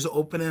that there is an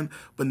opening,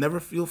 but never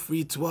feel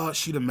free to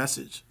shoot a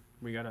message.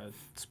 We got a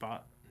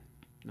spot.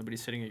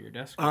 Nobody's sitting at your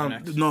desk?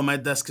 No, my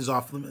desk is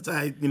off limits.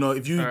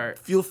 If you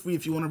feel free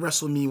if you want to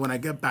wrestle me when I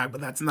get back,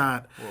 but that's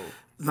not.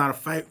 It's not a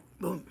fight.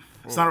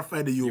 It's not a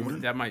fight that you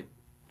win. That might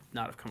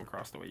not have come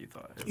across the way you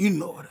thought. You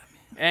know what I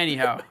mean.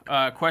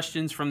 Anyhow,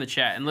 questions from the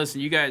chat. And listen,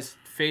 you guys,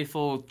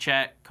 faithful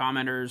chat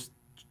commenters,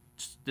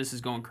 this is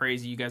going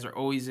crazy. You guys are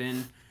always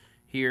in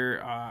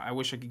here. I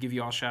wish I could give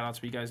you all shout-outs,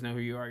 but you guys know who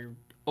you are. You're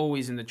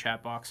always in the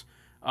chat box.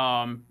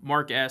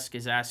 Mark Esk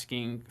is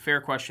asking, fair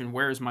question,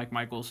 where is Mike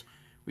Michaels?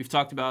 We've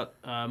talked about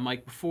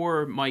Mike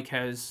before. Mike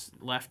has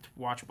left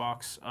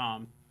WatchBox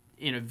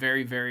in a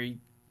very, very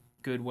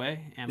good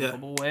way,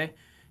 amicable way.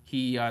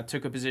 He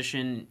took a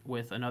position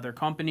with another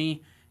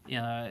company,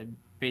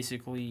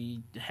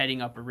 basically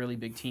heading up a really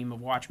big team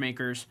of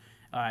watchmakers.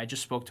 I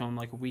just spoke to him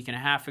like a week and a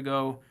half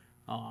ago.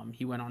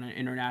 He went on an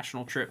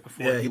international trip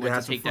before he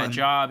went to take that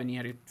job, and he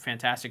had a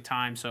fantastic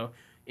time. So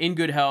in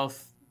good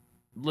health,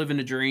 living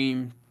a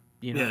dream.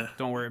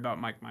 Don't worry about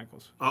Mike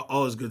Michaels.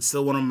 Always good.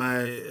 Still one of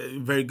my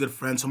very good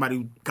friends, somebody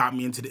who got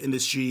me into the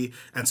industry,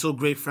 and still a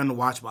great friend of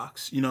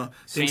WatchBox.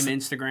 Same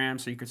Instagram,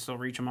 so you could still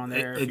reach him on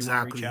there.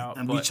 Exactly. If you want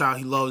to reach out. And reach out.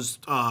 He loves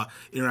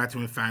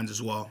interacting with fans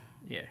as well.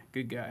 Yeah,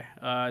 good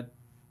guy.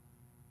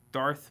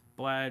 Darth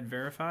Blad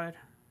Vaderfied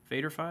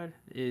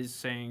is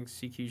saying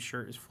CQ's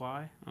shirt is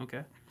fly.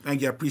 Okay.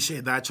 Thank you. I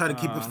appreciate that. I try to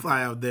keep it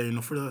fly out there,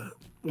 for the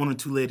one or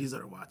two ladies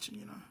that are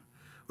watching,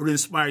 Or to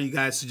inspire you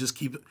guys to just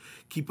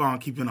keep on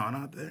keeping on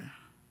out there.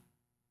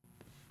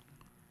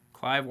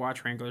 Clive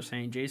Watch Wrangler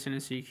saying, Jason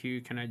and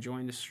CQ, can I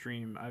join the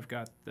stream? I've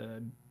got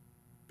the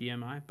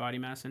BMI, body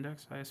mass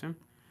index, I assume.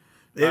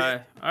 All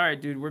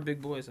right, dude, we're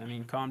big boys. I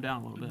mean, calm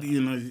down a little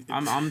bit.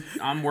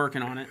 I'm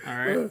working on it. All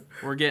right,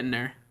 we're getting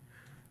there.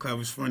 Clive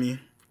was funny.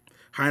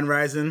 Hein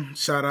Rising,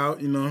 shout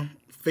out.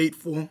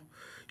 Faithful.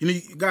 You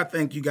got to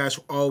thank you guys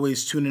for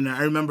always tuning in.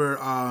 I remember,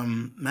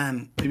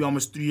 maybe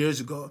almost 3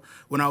 years ago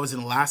when I was in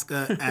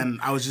Alaska,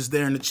 and I was just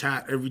there in the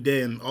chat every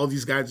day, and all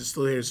these guys are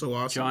still here. So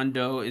awesome. John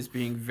Doe is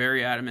being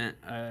very adamant.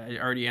 I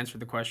already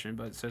answered the question,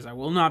 but it says, I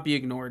will not be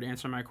ignored.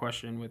 Answer my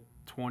question with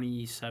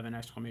 27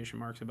 exclamation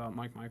marks about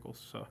Mike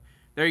Michaels. So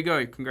there you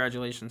go.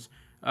 Congratulations.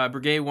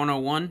 Brigade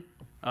 101.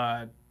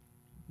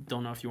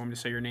 Don't know if you want me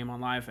to say your name on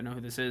live. I know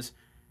who this is.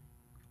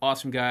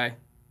 Awesome guy.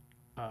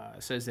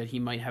 Says that he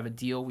might have a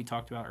deal we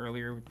talked about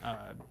earlier.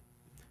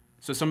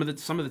 So some of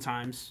the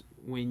times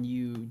when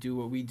you do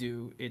what we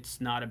do, it's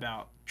not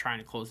about trying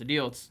to close the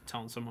deal. It's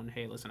telling someone,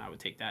 hey, listen, I would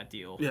take that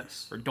deal.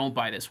 Yes. Or don't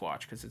buy this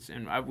watch because it's.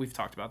 And we've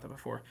talked about that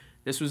before.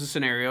 This was a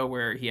scenario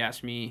where he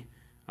asked me,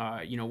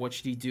 what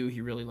should he do?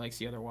 He really likes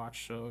the other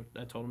watch, so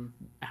I told him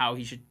how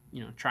he should,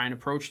 try and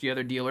approach the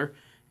other dealer.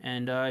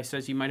 And he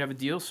says he might have a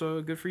deal.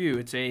 So good for you.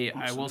 It's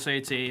awesome. I will say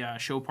it's a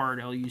Chopard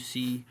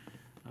LUC.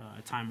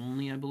 Time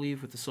only, I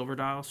believe, with the silver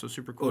dial, so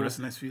super cool. Oh, that's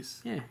a nice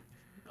piece. Yeah.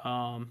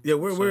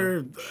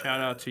 We're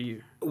shout out to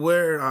you.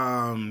 We're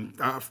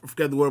I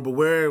forget the word, but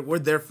we're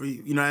there for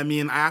you. You know what I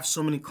mean? I have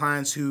so many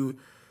clients who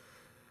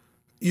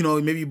you know,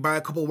 maybe you buy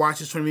a couple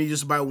watches from me,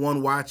 just buy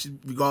one watch,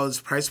 regardless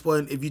of price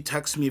point. If you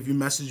text me, if you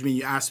message me,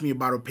 you ask me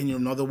about opinion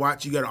of another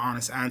watch, you get an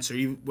honest answer,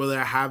 whether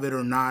I have it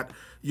or not.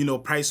 You know,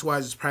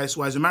 price-wise is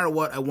price-wise. No matter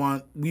what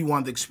we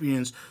want the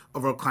experience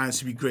of our clients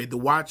to be great. The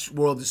watch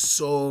world is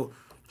so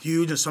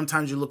huge, and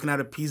sometimes you're looking at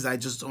a piece that I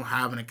just don't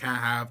have and I can't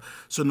have.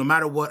 So no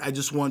matter what, I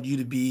just want you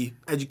to be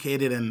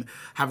educated and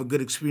have a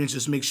good experience.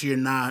 Just make sure you're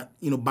not,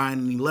 you know, buying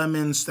any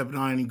lemons, stepping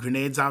on any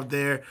grenades out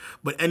there.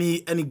 But any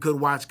good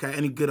watch guy,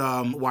 any good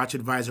watch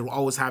advisor will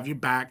always have your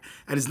back.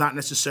 And it's not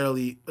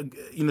necessarily,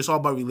 you know, it's all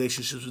about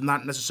relationships. It's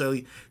not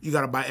necessarily you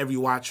got to buy every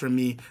watch from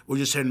me. We're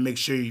just here to make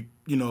sure,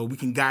 you know, we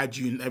can guide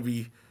you in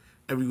every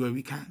way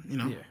we can, you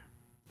know. Yeah,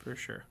 for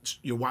sure.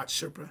 Your watch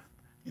Sherpa,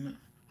 you know,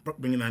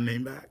 bringing that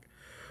name back.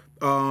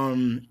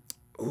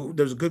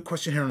 There's a good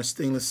question here on a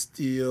stainless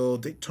steel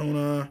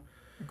Daytona.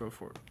 Go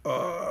for it.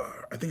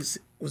 I think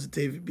was it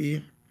David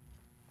B.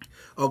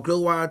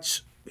 Grill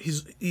watch.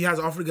 He has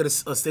offered to get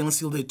a stainless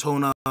steel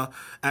Daytona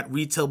at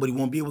retail, but he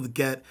won't be able to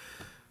get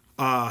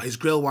his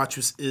grill watch,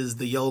 which is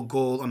the yellow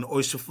gold on the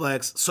Oyster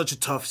Flex. Such a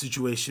tough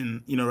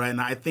situation, you know, right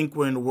now. I think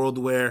we're in a world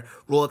where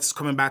Rolex is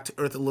coming back to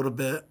earth a little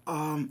bit.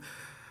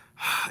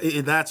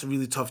 That's a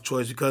really tough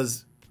choice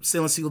because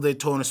stainless steel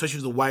Daytona, especially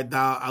with the white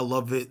dial, I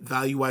love it.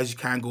 Value-wise, you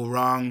can't go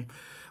wrong.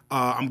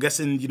 I'm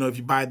guessing, you know, if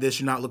you buy this,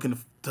 you're not looking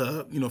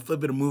to you know,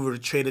 flip it or move it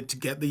or trade it to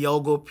get the yellow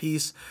gold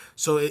piece.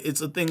 So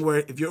it's a thing where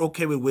if you're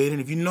okay with waiting,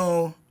 if you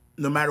know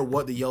no matter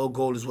what, the yellow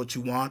gold is what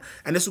you want,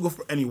 and this will go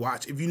for any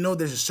watch. If you know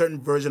there's a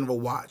certain version of a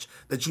watch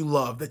that you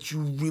love, that you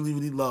really,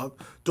 really love,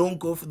 don't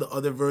go for the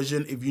other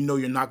version if you know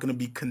you're not going to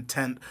be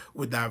content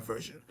with that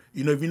version.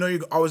 You know, if you know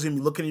you're always going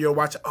to be looking at your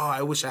watch, oh,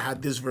 I wish I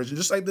had this version.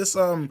 Just like this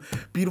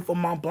beautiful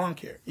Montblanc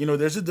here. You know,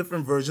 there's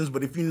different versions,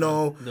 but if you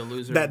know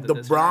that the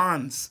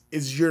bronze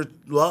is your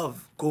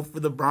love, go for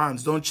the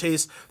bronze. Don't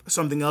chase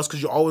something else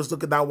because you always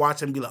look at that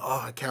watch and be like,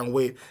 oh, I can't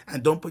wait.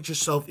 And don't put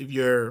yourself, if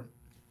you're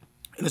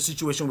in a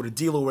situation with a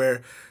dealer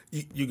where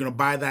you're going to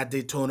buy that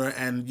Daytona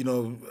and, you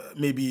know,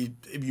 maybe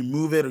if you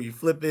move it or you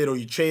flip it or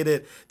you trade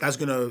it, that's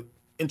going to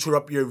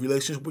interrupt your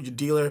relationship with your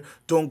dealer.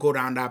 Don't go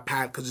down that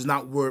path because it's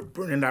not worth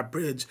burning that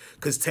bridge,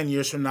 because 10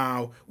 years from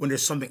now, when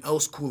there's something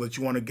else cool that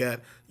you want to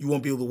get, you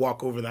won't be able to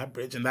walk over that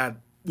bridge. And that,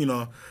 you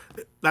know,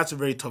 that's a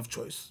very tough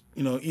choice.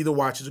 You know, either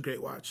watch is a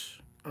great watch.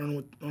 I don't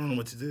know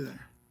what to do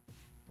there.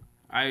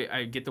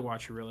 I get the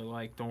watch you really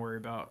like. Don't worry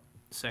about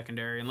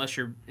secondary unless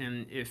you're,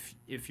 and if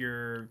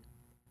your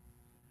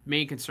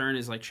main concern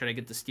is like, should I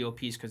get the steel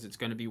piece because it's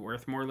going to be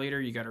worth more later?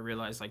 You got to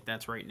realize like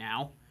that's right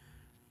now.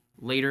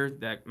 Later,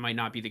 that might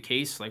not be the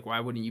case. Like, why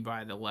wouldn't you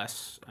buy the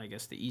less, I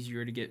guess, the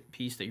easier to get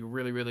piece that you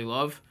really, really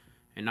love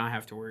and not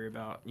have to worry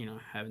about, you know,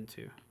 having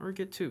to, or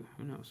get two.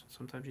 Who knows?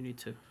 Sometimes you need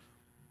to.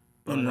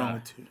 But, wrong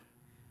with two.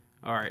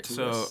 All right,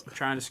 so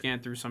trying to scan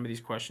through some of these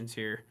questions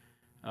here.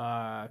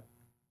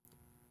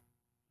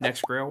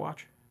 Next Grail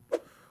watch?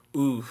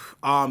 Ooh,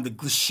 the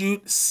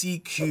Glashute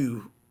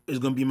CQ is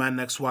going to be my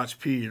next watch,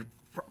 period.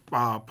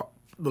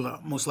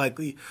 Most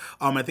likely.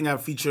 I think I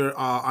have a feature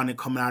on it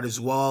coming out as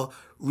well.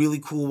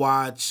 Really cool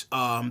watch.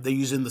 They're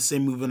using the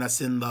same movement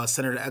that's in the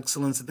Center of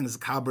Excellence. I think it's a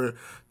caliber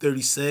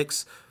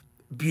 36.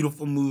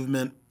 Beautiful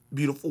movement,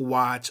 beautiful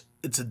watch.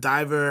 It's a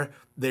diver.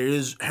 There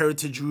is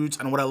heritage roots,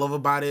 and what I love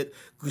about it,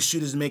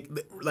 Glashute is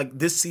like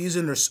this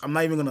season. I'm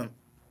not even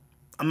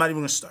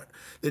gonna start.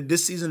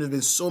 This season there's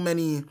been so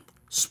many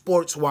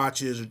sports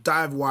watches or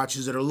dive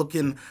watches that are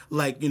looking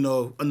like, you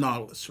know, a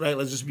Nautilus, right?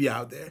 Let's just be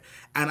out there.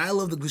 And I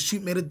love the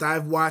Glashute made a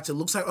dive watch. It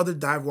looks like other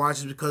dive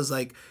watches because,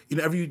 like, you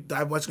know, every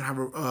dive watch can have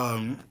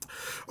a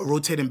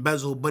rotating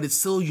bezel, but it's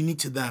still unique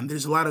to them.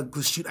 There's a lot of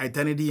Glashute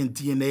identity and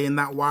DNA in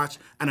that watch,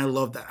 and I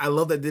love that. I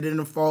love that they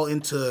didn't fall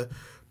into.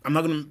 I'm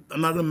not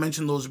gonna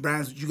mention those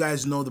brands, but you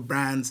guys know the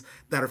brands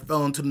that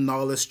fell into the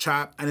Nautilus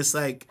trap, and it's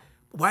like,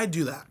 why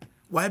do that?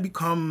 Why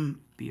become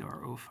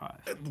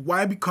BR05?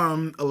 Why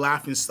become a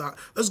laughing stock?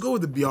 Let's go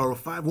with the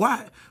BR05.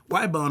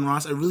 Why Bell &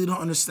 Ross? I really don't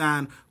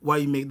understand why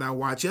you make that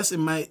watch. Yes, it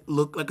might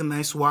look like a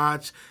nice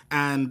watch,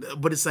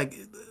 but it's like,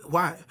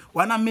 why?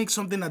 Why not make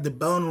something that the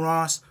Bell &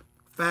 Ross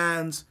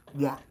fans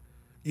want?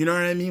 You know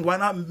what I mean? Why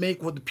not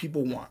make what the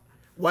people want?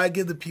 Why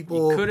give the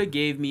people? You could have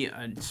gave me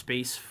a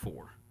Space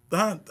 4.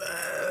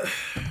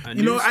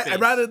 You know, I'd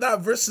rather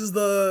that versus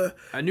a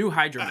new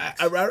Hydromax.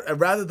 I'd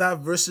rather that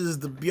versus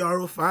the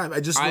BR05.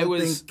 I just don't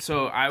think.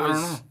 So I was.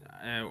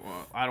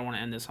 Well, I don't want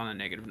to end this on a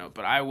negative note,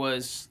 but I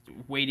was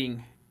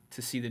waiting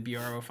to see the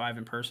BR05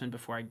 in person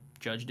before I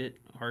judged it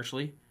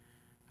harshly.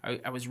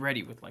 I was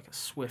ready with like a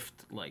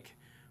swift, like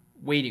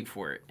waiting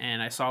for it,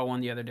 and I saw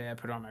one the other day. I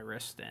put it on my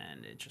wrist,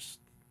 and it just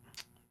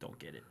don't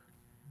get it.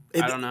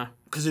 I don't know.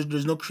 Because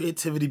there's no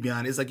creativity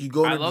behind it. It's like you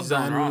go in a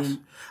design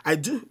room. I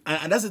do.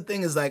 And that's the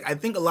thing is, like, I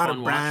think a lot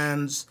of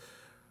brands,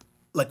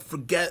 like,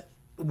 forget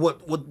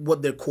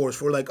what their core is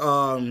for. Like,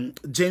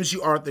 James G.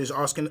 Arthur is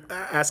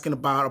asking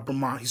about a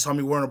Bremont. He saw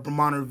me wearing a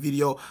Bremont in a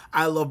video.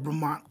 I love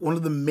Bremont. One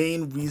of the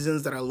main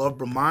reasons that I love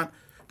Bremont,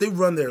 they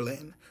run their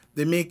lane.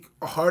 They make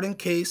a hardened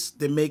case.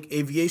 They make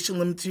aviation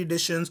limited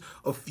editions,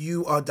 a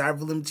few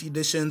diver limited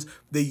editions.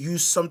 They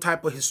use some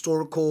type of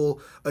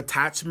historical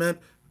attachment.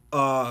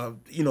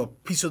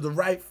 Piece of the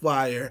Wright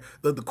flyer,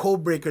 the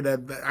code breaker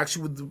that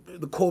actually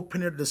with the code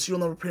printed, the serial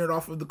number printed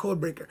off of the code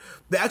breaker.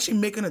 They actually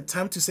make an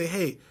attempt to say,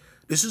 hey,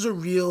 this is a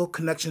real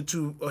connection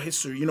to a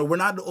history. We're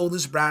not the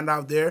oldest brand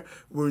out there.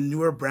 We're a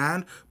newer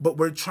brand, but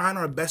we're trying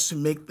our best to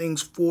make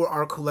things for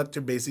our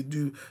collector base. They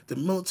do the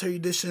military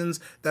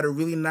editions that are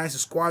really nice, the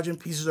squadron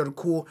pieces that are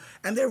cool,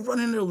 and they're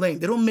running their lane.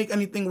 They don't make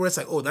anything where it's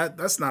like, oh,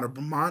 that's not a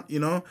Vermont,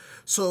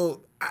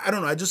 So I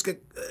don't know. I just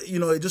get,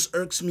 it just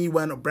irks me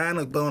when a brand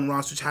like Bell &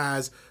 Ross, which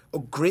has a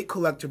great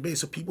collector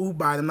base of people who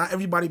buy them. Not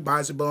everybody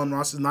buys a Bell &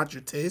 Ross. It's not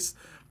your taste.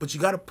 But you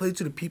got to play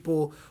to the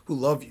people who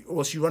love you. Or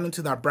else you run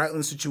into that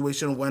Breitling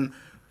situation when,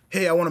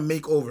 hey, I want to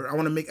make over. I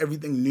want to make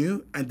everything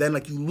new. And then,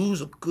 you lose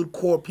a good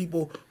core of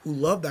people who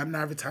love that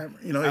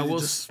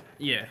Navitimer.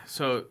 Yeah.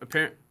 So,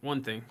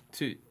 one thing,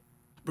 too.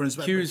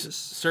 Q's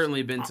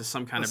certainly been to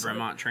some kind of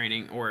Vermont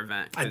training or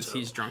event because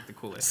he's drunk the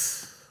Kool-Aid.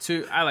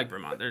 Two, I like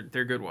Vermont.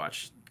 They're good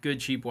watch. Good,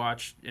 cheap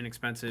watch,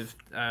 inexpensive.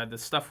 The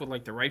stuff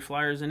with, the Wright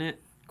flyers in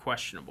it,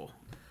 questionable.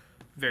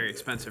 Very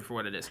expensive for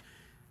what it is.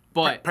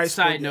 But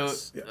side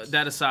note,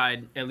 that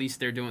aside, at least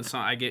they're doing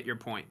something. I get your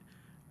point.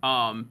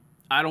 I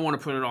don't want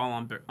to put it all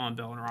on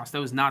Bell & Ross.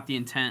 That was not the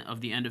intent of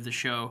the end of the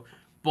show.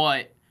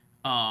 But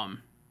I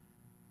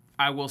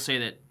will say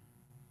that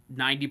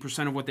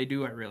 90% of what they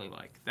do I really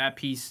like. That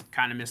piece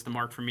kind of missed the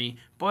mark for me.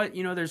 But,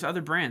 there's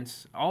other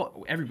brands.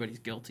 Everybody's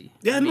guilty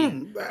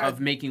of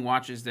making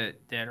watches that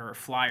are a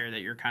flyer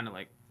that you're kind of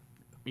like,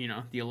 the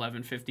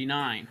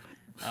 1159.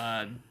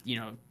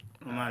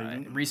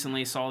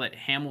 Recently saw that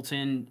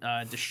Hamilton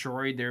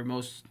destroyed their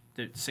most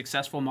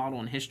successful model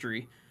in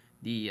history,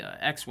 the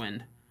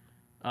X-Wind,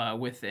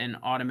 with an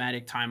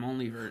automatic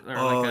time-only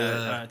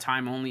a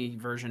time-only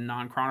version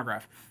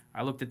non-chronograph.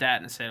 I looked at that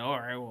and I said, all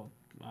right, well,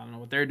 I don't know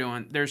what they're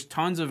doing. There's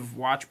tons of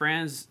watch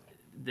brands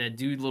that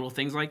do little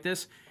things like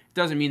this. It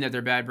doesn't mean that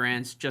they're bad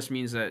brands. Just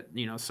means that,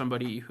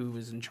 somebody who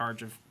was in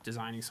charge of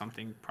designing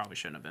something probably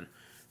shouldn't have been.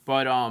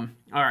 But, all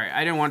right,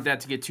 I didn't want that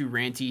to get too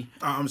ranty.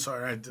 I'm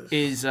sorry.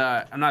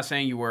 I'm not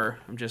saying you were.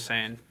 I'm just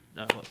saying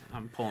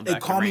I'm pulling back. Hey,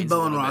 call me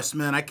Bell & Ross,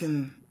 man. I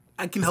can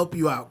help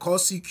you out. Call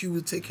CQ.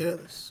 We'll take care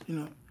of this.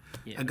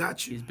 Yeah, I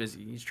got you. He's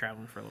busy. He's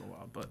traveling for a little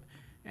while. But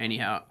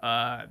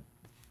anyhow,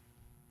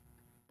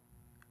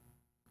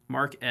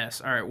 Mark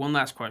S. All right, one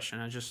last question.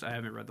 I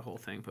haven't read the whole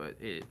thing, but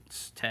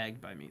it's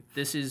tagged by me.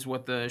 This is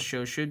what the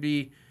show should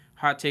be.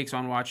 Hot takes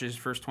on watches.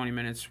 First 20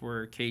 minutes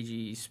were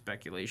KG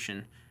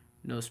speculation.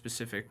 No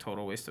specific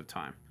total waste of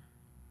time.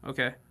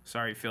 Okay.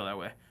 Sorry you feel that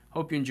way.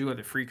 Hope you enjoy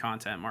the free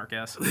content, Mark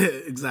S.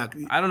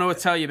 Exactly. I don't know what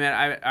to tell you,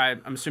 man.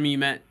 I'm assuming you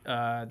meant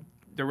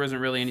there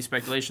wasn't really any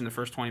speculation the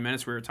first 20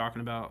 minutes. We were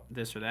talking about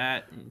this or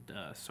that. And,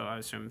 so I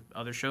assume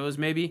other shows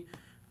maybe.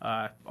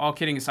 All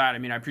kidding aside,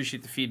 I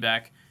appreciate the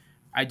feedback.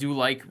 I do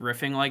like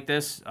riffing like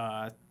this.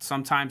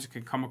 Sometimes it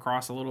can come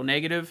across a little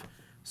negative,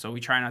 so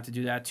we try not to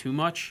do that too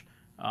much.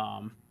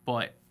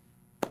 But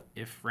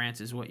if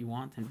rants is what you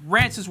want, then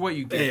rants is what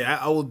you get. Hey,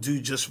 I will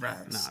do just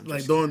rants.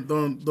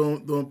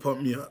 Don't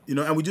pump me up.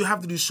 And we do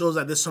have to do shows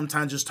like this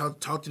sometimes. Just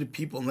talk to the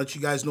people and let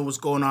you guys know what's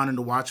going on in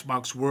the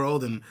WatchBox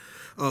world and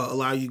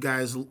allow you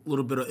guys a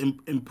little bit of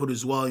input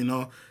as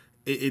well.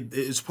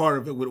 It's part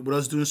of it. With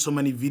us doing so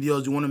many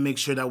videos, you want to make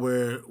sure that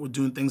we're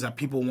doing things that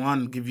people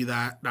want and give you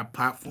that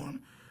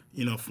platform,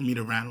 for me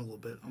to rant a little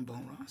bit on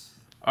Bell & Ross.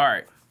 All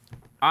right.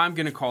 I'm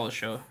going to call the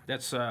show.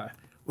 That's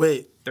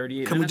Wait,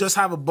 38 can minutes? we just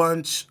have a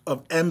bunch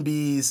of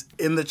MBs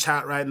in the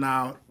chat right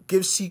now?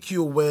 Give CQ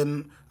a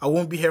win. I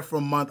won't be here for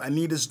a month. I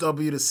need this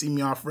W to see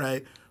me off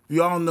right. We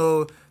all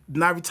know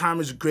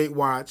Navitimer is a great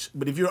watch,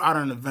 but if you're out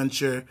on an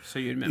adventure... So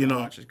you admit my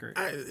watch is great.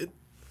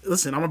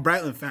 Listen, I'm a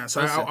Breitling fan,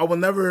 so I will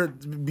never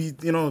be...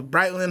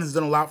 Breitling has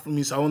done a lot for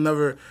me, so I will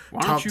never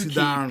talk too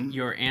down. Why don't you keep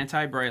your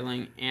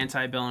anti-Breitling,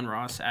 anti-Bell &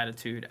 Ross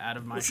attitude out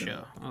of my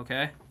show,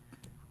 okay?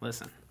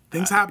 Listen.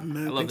 Things happen,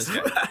 man. I love this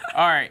guy.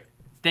 All right.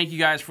 Thank you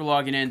guys for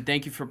logging in.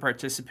 Thank you for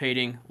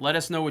participating. Let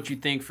us know what you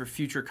think for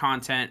future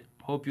content.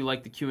 Hope you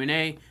like the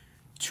Q&A.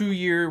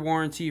 2-year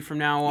warranty from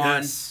now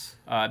on. Yes.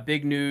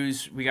 Big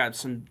news. We got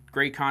some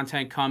great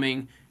content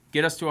coming.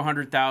 Get us to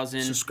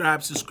 100,000.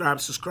 Subscribe.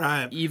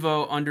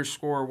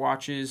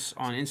 Evo_watches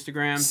on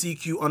Instagram.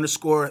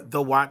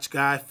 CQ_the watch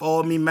guy.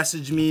 Follow me,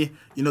 message me.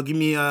 Give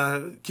me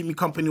keep me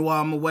company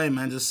while I'm away,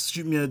 man. Just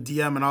shoot me a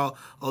DM and I'll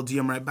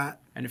DM right back.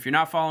 And if you're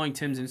not following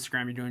Tim's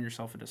Instagram, you're doing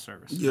yourself a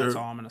disservice. That's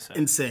all I'm gonna say.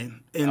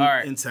 Insane. All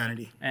right.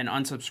 Insanity. And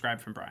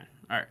unsubscribe from Brian.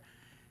 All right.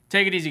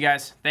 Take it easy,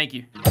 guys. Thank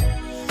you.